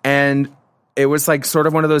 And it was like sort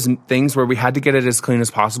of one of those things where we had to get it as clean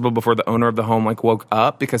as possible before the owner of the home like woke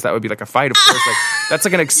up because that would be like a fight. Of course, like that's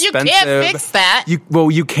like an expensive. You can't fix that.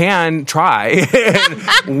 You can try.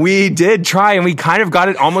 And we did try, and we kind of got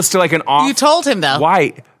it almost to like an off. You told him though.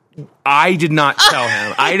 White. I did not tell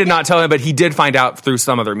him. But he did find out through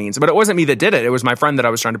some other means. But it wasn't me that did it. It was my friend that I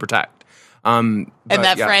was trying to protect. And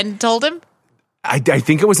that friend told him? I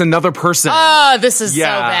think it was another person. Oh, this is so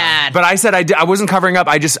bad. But I said I wasn't covering up.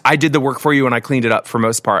 I did the work for you and I cleaned it up for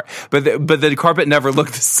most part. But the carpet never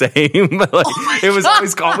looked the same. It was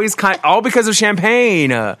always all because of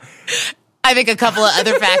champagne. I think a couple of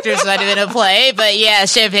other factors might have been at play, but yeah,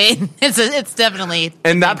 champagne. It's definitely.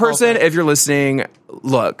 And that person, if you're listening,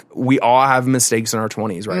 look, we all have mistakes in our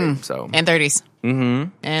 20s, right? So and 30s. Mm-hmm.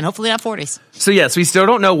 And hopefully not 40s. So yes, we still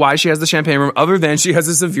don't know why she has the champagne room, other than she has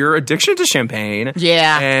a severe addiction to champagne.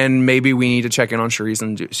 Yeah, and maybe we need to check in on Charisse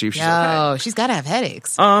and see if she's okay. Oh, she's got to have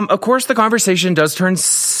headaches. Of course, the conversation does turn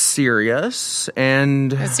serious,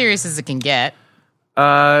 and as serious as it can get.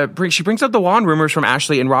 She brings up the wand rumors from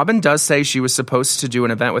Ashley, and Robyn does say she was supposed to do an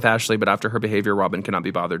event with Ashley, but after her behavior, Robyn cannot be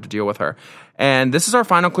bothered to deal with her. And this is our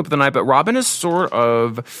final clip of the night, but Robyn is sort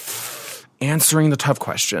of answering the tough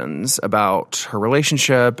questions about her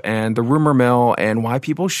relationship and the rumor mill and why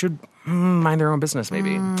people should mind their own business,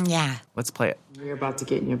 maybe. Yeah. Let's play it. You're about to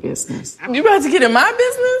get in your business. You about to get in my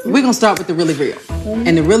business? We're going to start with the really real.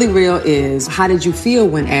 And the really real is, how did you feel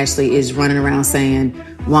when Ashley is running around saying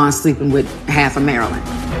Juan's sleeping with half of Maryland?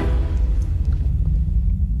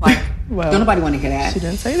 Don't nobody want to hear that. She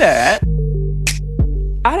didn't say that.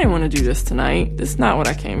 I didn't want to do this tonight. This is not what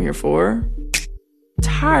I came here for. I'm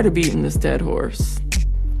tired of beating this dead horse.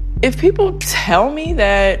 If people tell me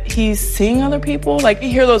that he's seeing other people, like, you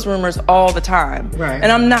hear those rumors all the time. Right.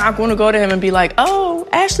 And I'm not going to go to him and be like, oh,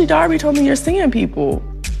 Ashley Darby told me you're seeing people.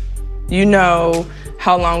 You know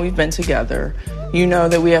how long we've been together. You know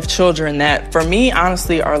that we have children that, for me,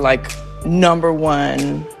 honestly, are like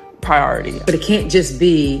 #1 priority. But it can't just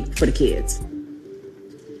be for the kids.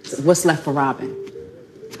 What's left for Robyn?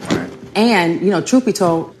 And, truth be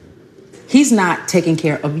told, he's not taking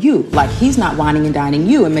care of you. Like, he's not whining and dining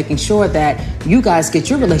you and making sure that you guys get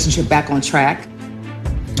your relationship back on track.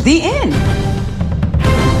 The end.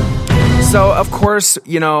 So, of course,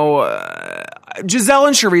 Gizelle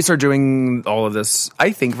and Charisse are doing all of this,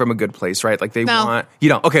 I think, from a good place, right? Like, they want... You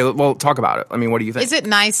don't? Okay, well, talk about it. I mean, what do you think? Is it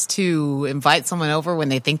nice to invite someone over when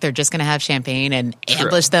they think they're just going to have champagne and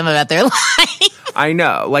ambush them about their life? I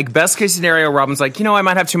know. Like, best case scenario, Robyn's like, I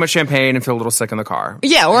might have too much champagne and feel a little sick in the car.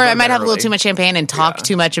 Yeah, or I might have a little too much champagne and talk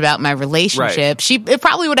too much about my relationship. Right. It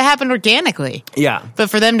probably would have happened organically. Yeah. But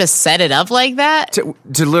for them to set it up like that...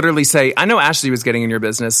 To literally say, I know Ashley was getting in your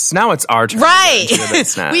business. Now it's our turn. Right. To get into your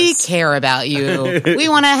business. We care about you. We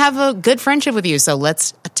want to have a good friendship with you, so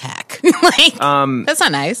let's attack. That's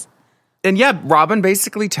not nice. And yeah, Robyn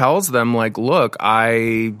basically tells them, like, look,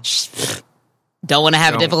 I... Don't want to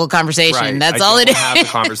have a difficult conversation. Right. That's all it is. Have a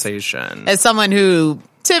conversation. As someone who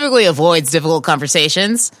typically avoids difficult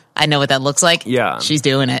conversations, I know what that looks like. Yeah. She's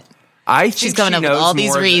doing it. I think she's coming up with all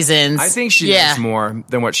these reasons. I think she knows more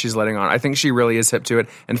than what she's letting on. I think she really is hip to it.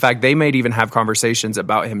 In fact, they might even have conversations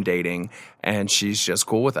about him dating, and she's just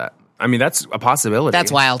cool with that. I mean, that's a possibility.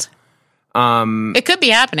 That's wild. It could be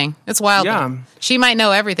happening. It's wild. Yeah. Though. She might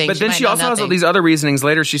know everything. But then she also has all these other reasonings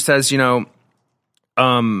later. She says,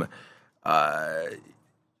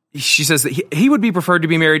 she says that he would be preferred to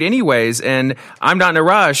be married anyways, and I'm not in a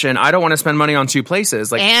rush, and I don't want to spend money on 2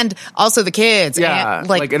 places. Like, and also the kids. Yeah.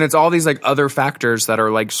 And, and it's all these like other factors that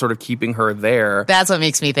are like sort of keeping her there. That's what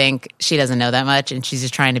makes me think she doesn't know that much, and she's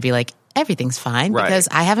just trying to be like, everything's fine because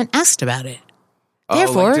I haven't asked about it.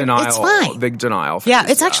 Therefore, it's fine. Big denial. Yeah,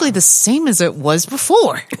 it's actually the same as it was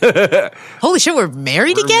before. Holy shit, we're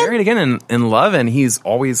married again? We're married again and in love, and he's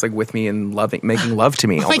always like with me and making love to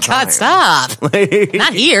me all the time. Oh my God, stop.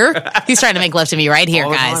 Not here. He's trying to make love to me right here,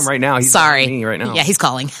 all the guys. Time, right now. He's Sorry. Me right now. Yeah, he's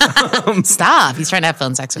calling. Stop. He's trying to have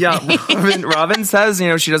phone sex with me. Robyn says,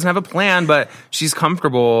 she doesn't have a plan, but she's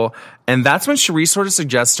comfortable. And that's when Charisse sort of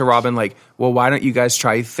suggests to Robyn, like, well, why don't you guys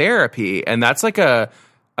try therapy? And that's like a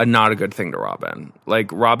not a good thing to Robyn.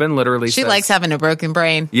 Like, Robyn literally She says, likes having a broken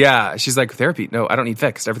brain. Yeah. She's like, therapy? No, I don't need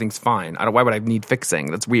fixed. Everything's fine. Why would I need fixing?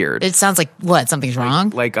 That's weird. It sounds like, what? Something's wrong?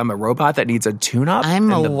 Like I'm a robot that needs a tune-up?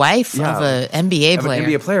 I'm a wife of an NBA player. An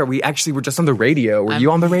NBA player. We actually were just on the radio. Were you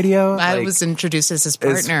on the radio? I was introduced as his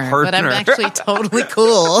partner. But I'm actually totally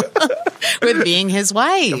cool with being his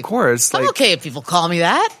wife. Of course. I'm okay if people call me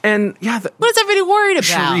that. And yeah. What is everybody worried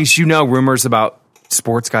about? Charisse, rumors about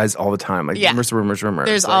sports guys all the time, like rumors.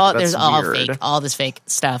 There's all fake, all this fake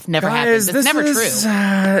stuff. Never happens. It's never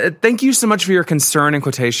true. Thank you so much for your concern and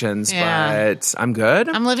quotations, but I'm good.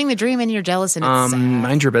 I'm living the dream, and you're jealous, and it's sad.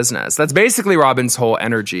 Mind your business. That's basically Robyn's whole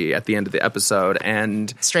energy at the end of the episode,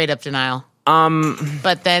 and straight up denial.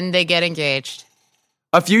 But then they get engaged.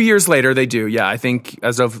 A few years later, they do. Yeah, I think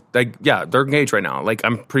they're engaged right now. Like,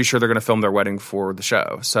 I'm pretty sure they're going to film their wedding for the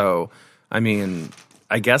show. So, I mean,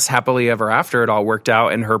 I guess happily ever after, it all worked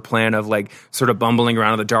out, and her plan of like sort of bumbling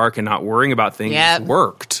around in the dark and not worrying about things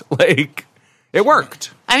worked. Like, it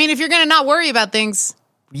worked. I mean, if you're going to not worry about things,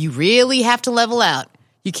 you really have to level out.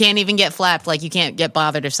 You can't even get flapped. Like, you can't get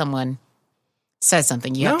bothered if someone says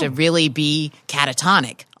something. You have to really be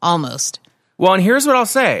catatonic, almost. Well, and here's what I'll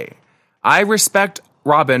say. I respect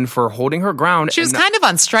Robyn for holding her ground. She was kind of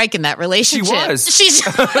on strike in that relationship. She was.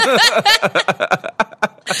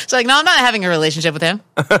 She's like, no, I'm not having a relationship with him.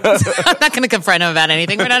 I'm not going to confront him about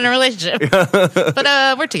anything. We're not in a relationship.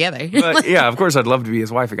 But we're together. But, yeah, of course, I'd love to be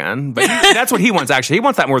his wife again. But that's what he wants, actually. He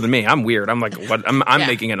wants that more than me. I'm weird. I'm like, what? I'm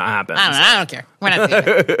making it not happen. I don't care. We're not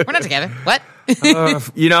together. We're not together. What?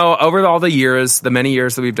 Over all the many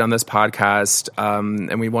years that we've done this podcast,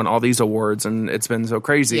 and we won all these awards, and it's been so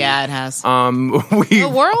crazy. Yeah, it has. A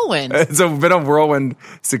whirlwind. It's been a whirlwind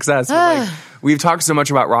success. we've talked so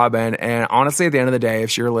much about Robyn, and honestly, at the end of the day,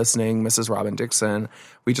 if you're listening, Mrs. Robyn Dixon,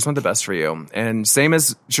 we just want the best for you. And same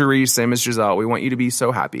as Charisse, same as Gizelle, we want you to be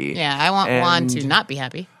so happy. Yeah, I want Juan to not be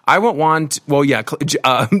happy. I want Juan well, yeah,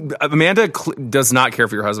 Amanda does not care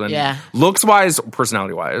for your husband. Yeah. Looks-wise,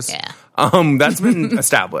 personality-wise. Yeah. That's been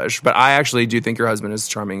established, but I actually do think your husband is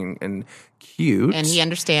charming and cute. And he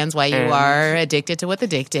understands why you are addicted to what the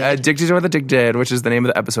dick did. Addicted to what the dick did, which is the name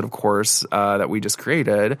of the episode, of course, that we just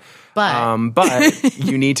created. But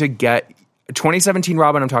you need to get 2017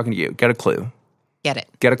 Robyn, I'm talking to you. Get a clue. Get it.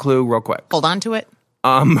 Get a clue real quick. Hold on to it.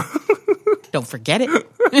 Don't forget it.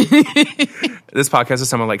 This podcast is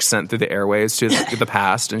someone like sent through the airwaves to the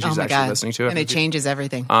past, and she's actually listening to it. And it changes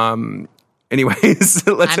everything. Anyways,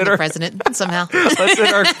 let's hit the president somehow. Let's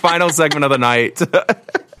hit our final segment of the night.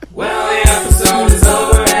 Well, the episode is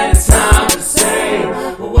over and it's time to say,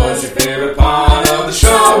 what was your favorite part of the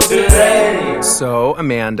show today? So,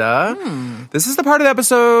 Amanda, this is the part of the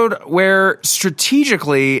episode where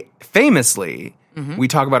strategically, famously, we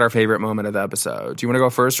talk about our favorite moment of the episode. Do you want to go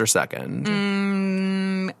first or second?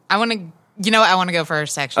 I want to go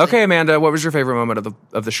first, actually. Okay, Amanda, what was your favorite moment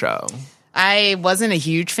of the show? I wasn't a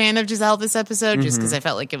huge fan of Gizelle this episode just because I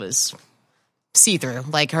felt like it was see-through.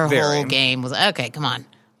 Like her whole game was, okay, come on.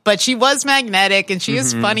 But she was magnetic and she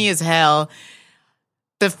is funny as hell.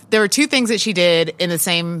 There were two things that she did in the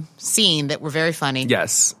same scene that were very funny.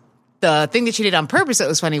 Yes. The thing that she did on purpose that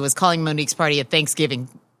was funny was calling Monique's party a Thanksgiving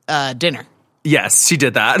dinner. Yes, she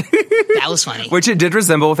did that. That was funny. Which it did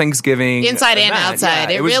resemble Thanksgiving. Inside and outside.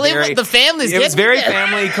 Yeah, it was really was. The family's It was very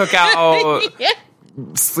family cookout. Yeah.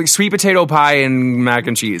 Sweet potato pie and mac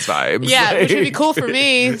and cheese vibes. Yeah, which would be cool for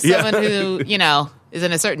me, someone who, is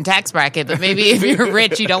in a certain tax bracket, but maybe if you're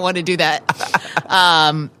rich, you don't want to do that.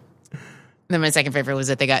 Then my second favorite was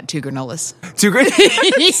that they got 2 granolas. 2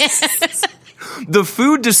 granolas? Yes. The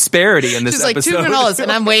food disparity in this episode. She's like, 2 granolas, and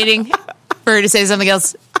I'm waiting for her to say something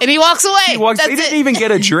else, and he walks away. They didn't even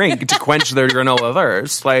get a drink to quench their granola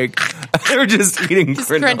thirst. Like, they were just eating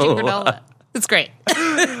granola. It's great.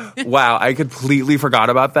 Wow, I completely forgot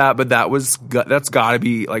about that, but that's got to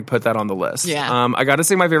be like put that on the list. Yeah. I got to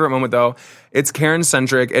say my favorite moment though. It's Karen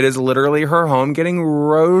centric. It is literally her home getting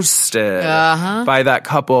roasted by that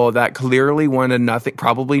couple that clearly wanted nothing.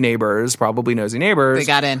 Probably neighbors, probably nosy neighbors. They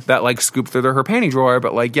got in. That like scooped through her panty drawer,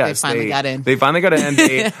 but like yes, they finally got in. They finally got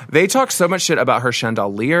in. They talked so much shit about her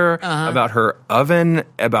chandelier, about her oven,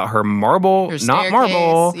 about her marble, her not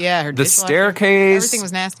marble. Yeah, her the dishwasher. Staircase. Everything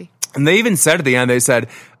was nasty. And they even said at the end, they said,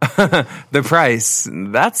 the price,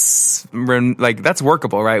 that's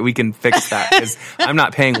workable, right? We can fix that because I'm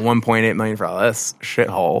not paying $1.8 million for all this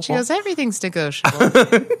shithole. She goes, everything's negotiable.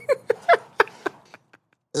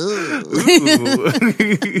 Ooh.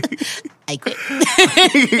 I quit.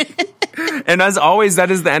 And as always,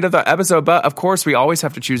 that is the end of the episode. But of course, we always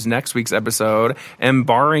have to choose next week's episode. And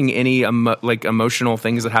barring any emotional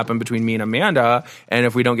things that happen between me and Amanda, and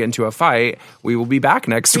if we don't get into a fight, we will be back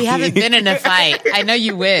next week. We haven't been in a fight. I know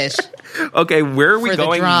you wish. Okay, where are we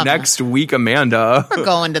going next week, Amanda? We're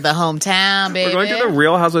going to the hometown, baby. We're going to the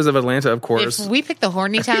Real Housewives of Atlanta, of course. If we pick the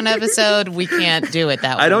Hornytown episode, we can't do it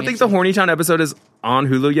that way. I don't think the Hornytown episode is on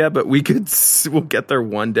Hulu yet, but we'll get there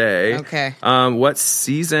one day. Okay. What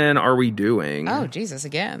season are we doing? Oh, Jesus,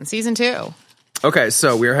 again. Season 2. Okay,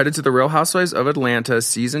 so we are headed to the Real Housewives of Atlanta,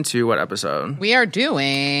 season 2. What episode? We are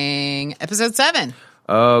doing episode 7.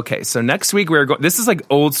 Okay, so next week we're going. This is like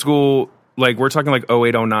old school. Like, we're talking like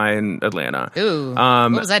 08, 09 Atlanta. Ooh.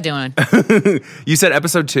 What was I doing? You said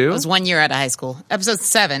episode 2? It was 1 year out of high school. Episode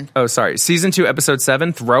 7. Oh, sorry. Season 2, episode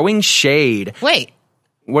 7, Throwing Shade. Wait.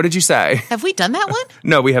 What did you say? Have we done that one?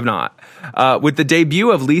 No, we have not. With the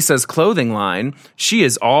debut of Lisa's clothing line, she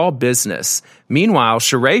is all business. Meanwhile,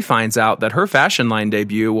 Sheree finds out that her fashion line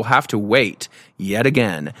debut will have to wait yet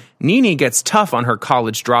again. Nene gets tough on her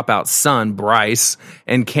college dropout son, Bryce,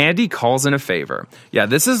 and Candy calls in a favor. Yeah,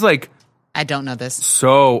 this is like... I don't know this.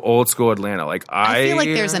 So old school Atlanta. Like I feel like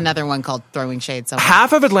there's another one called Throwing Shade somewhere.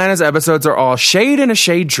 Half of Atlanta's episodes are all shade in a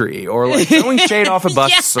shade tree, or like throwing shade off a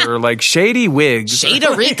bus, or like shady wigs. Shade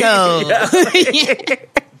Rico.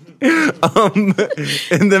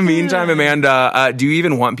 In the meantime, Amanda, do you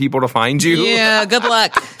even want people to find you? Yeah, good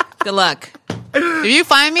luck. Good luck. If you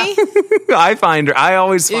find me, I find her. I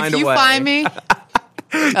always find a way. If you find me,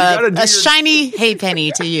 a shiny hay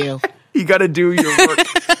penny to you. You got to do your work.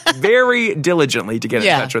 very diligently to get in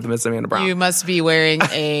touch with Miss Amanda Brown. You must be wearing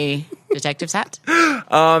a detective's hat.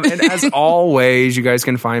 And as always, you guys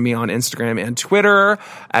can find me on Instagram and Twitter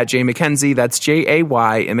at Jay McKenzie. That's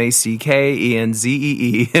JayMackenzee.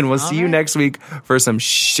 And we'll see you next week for some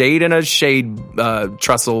shade in a shade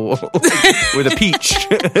trussle with a peach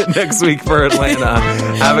next week for Atlanta.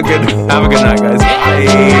 Have a good night, guys.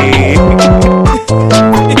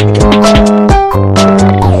 Bye.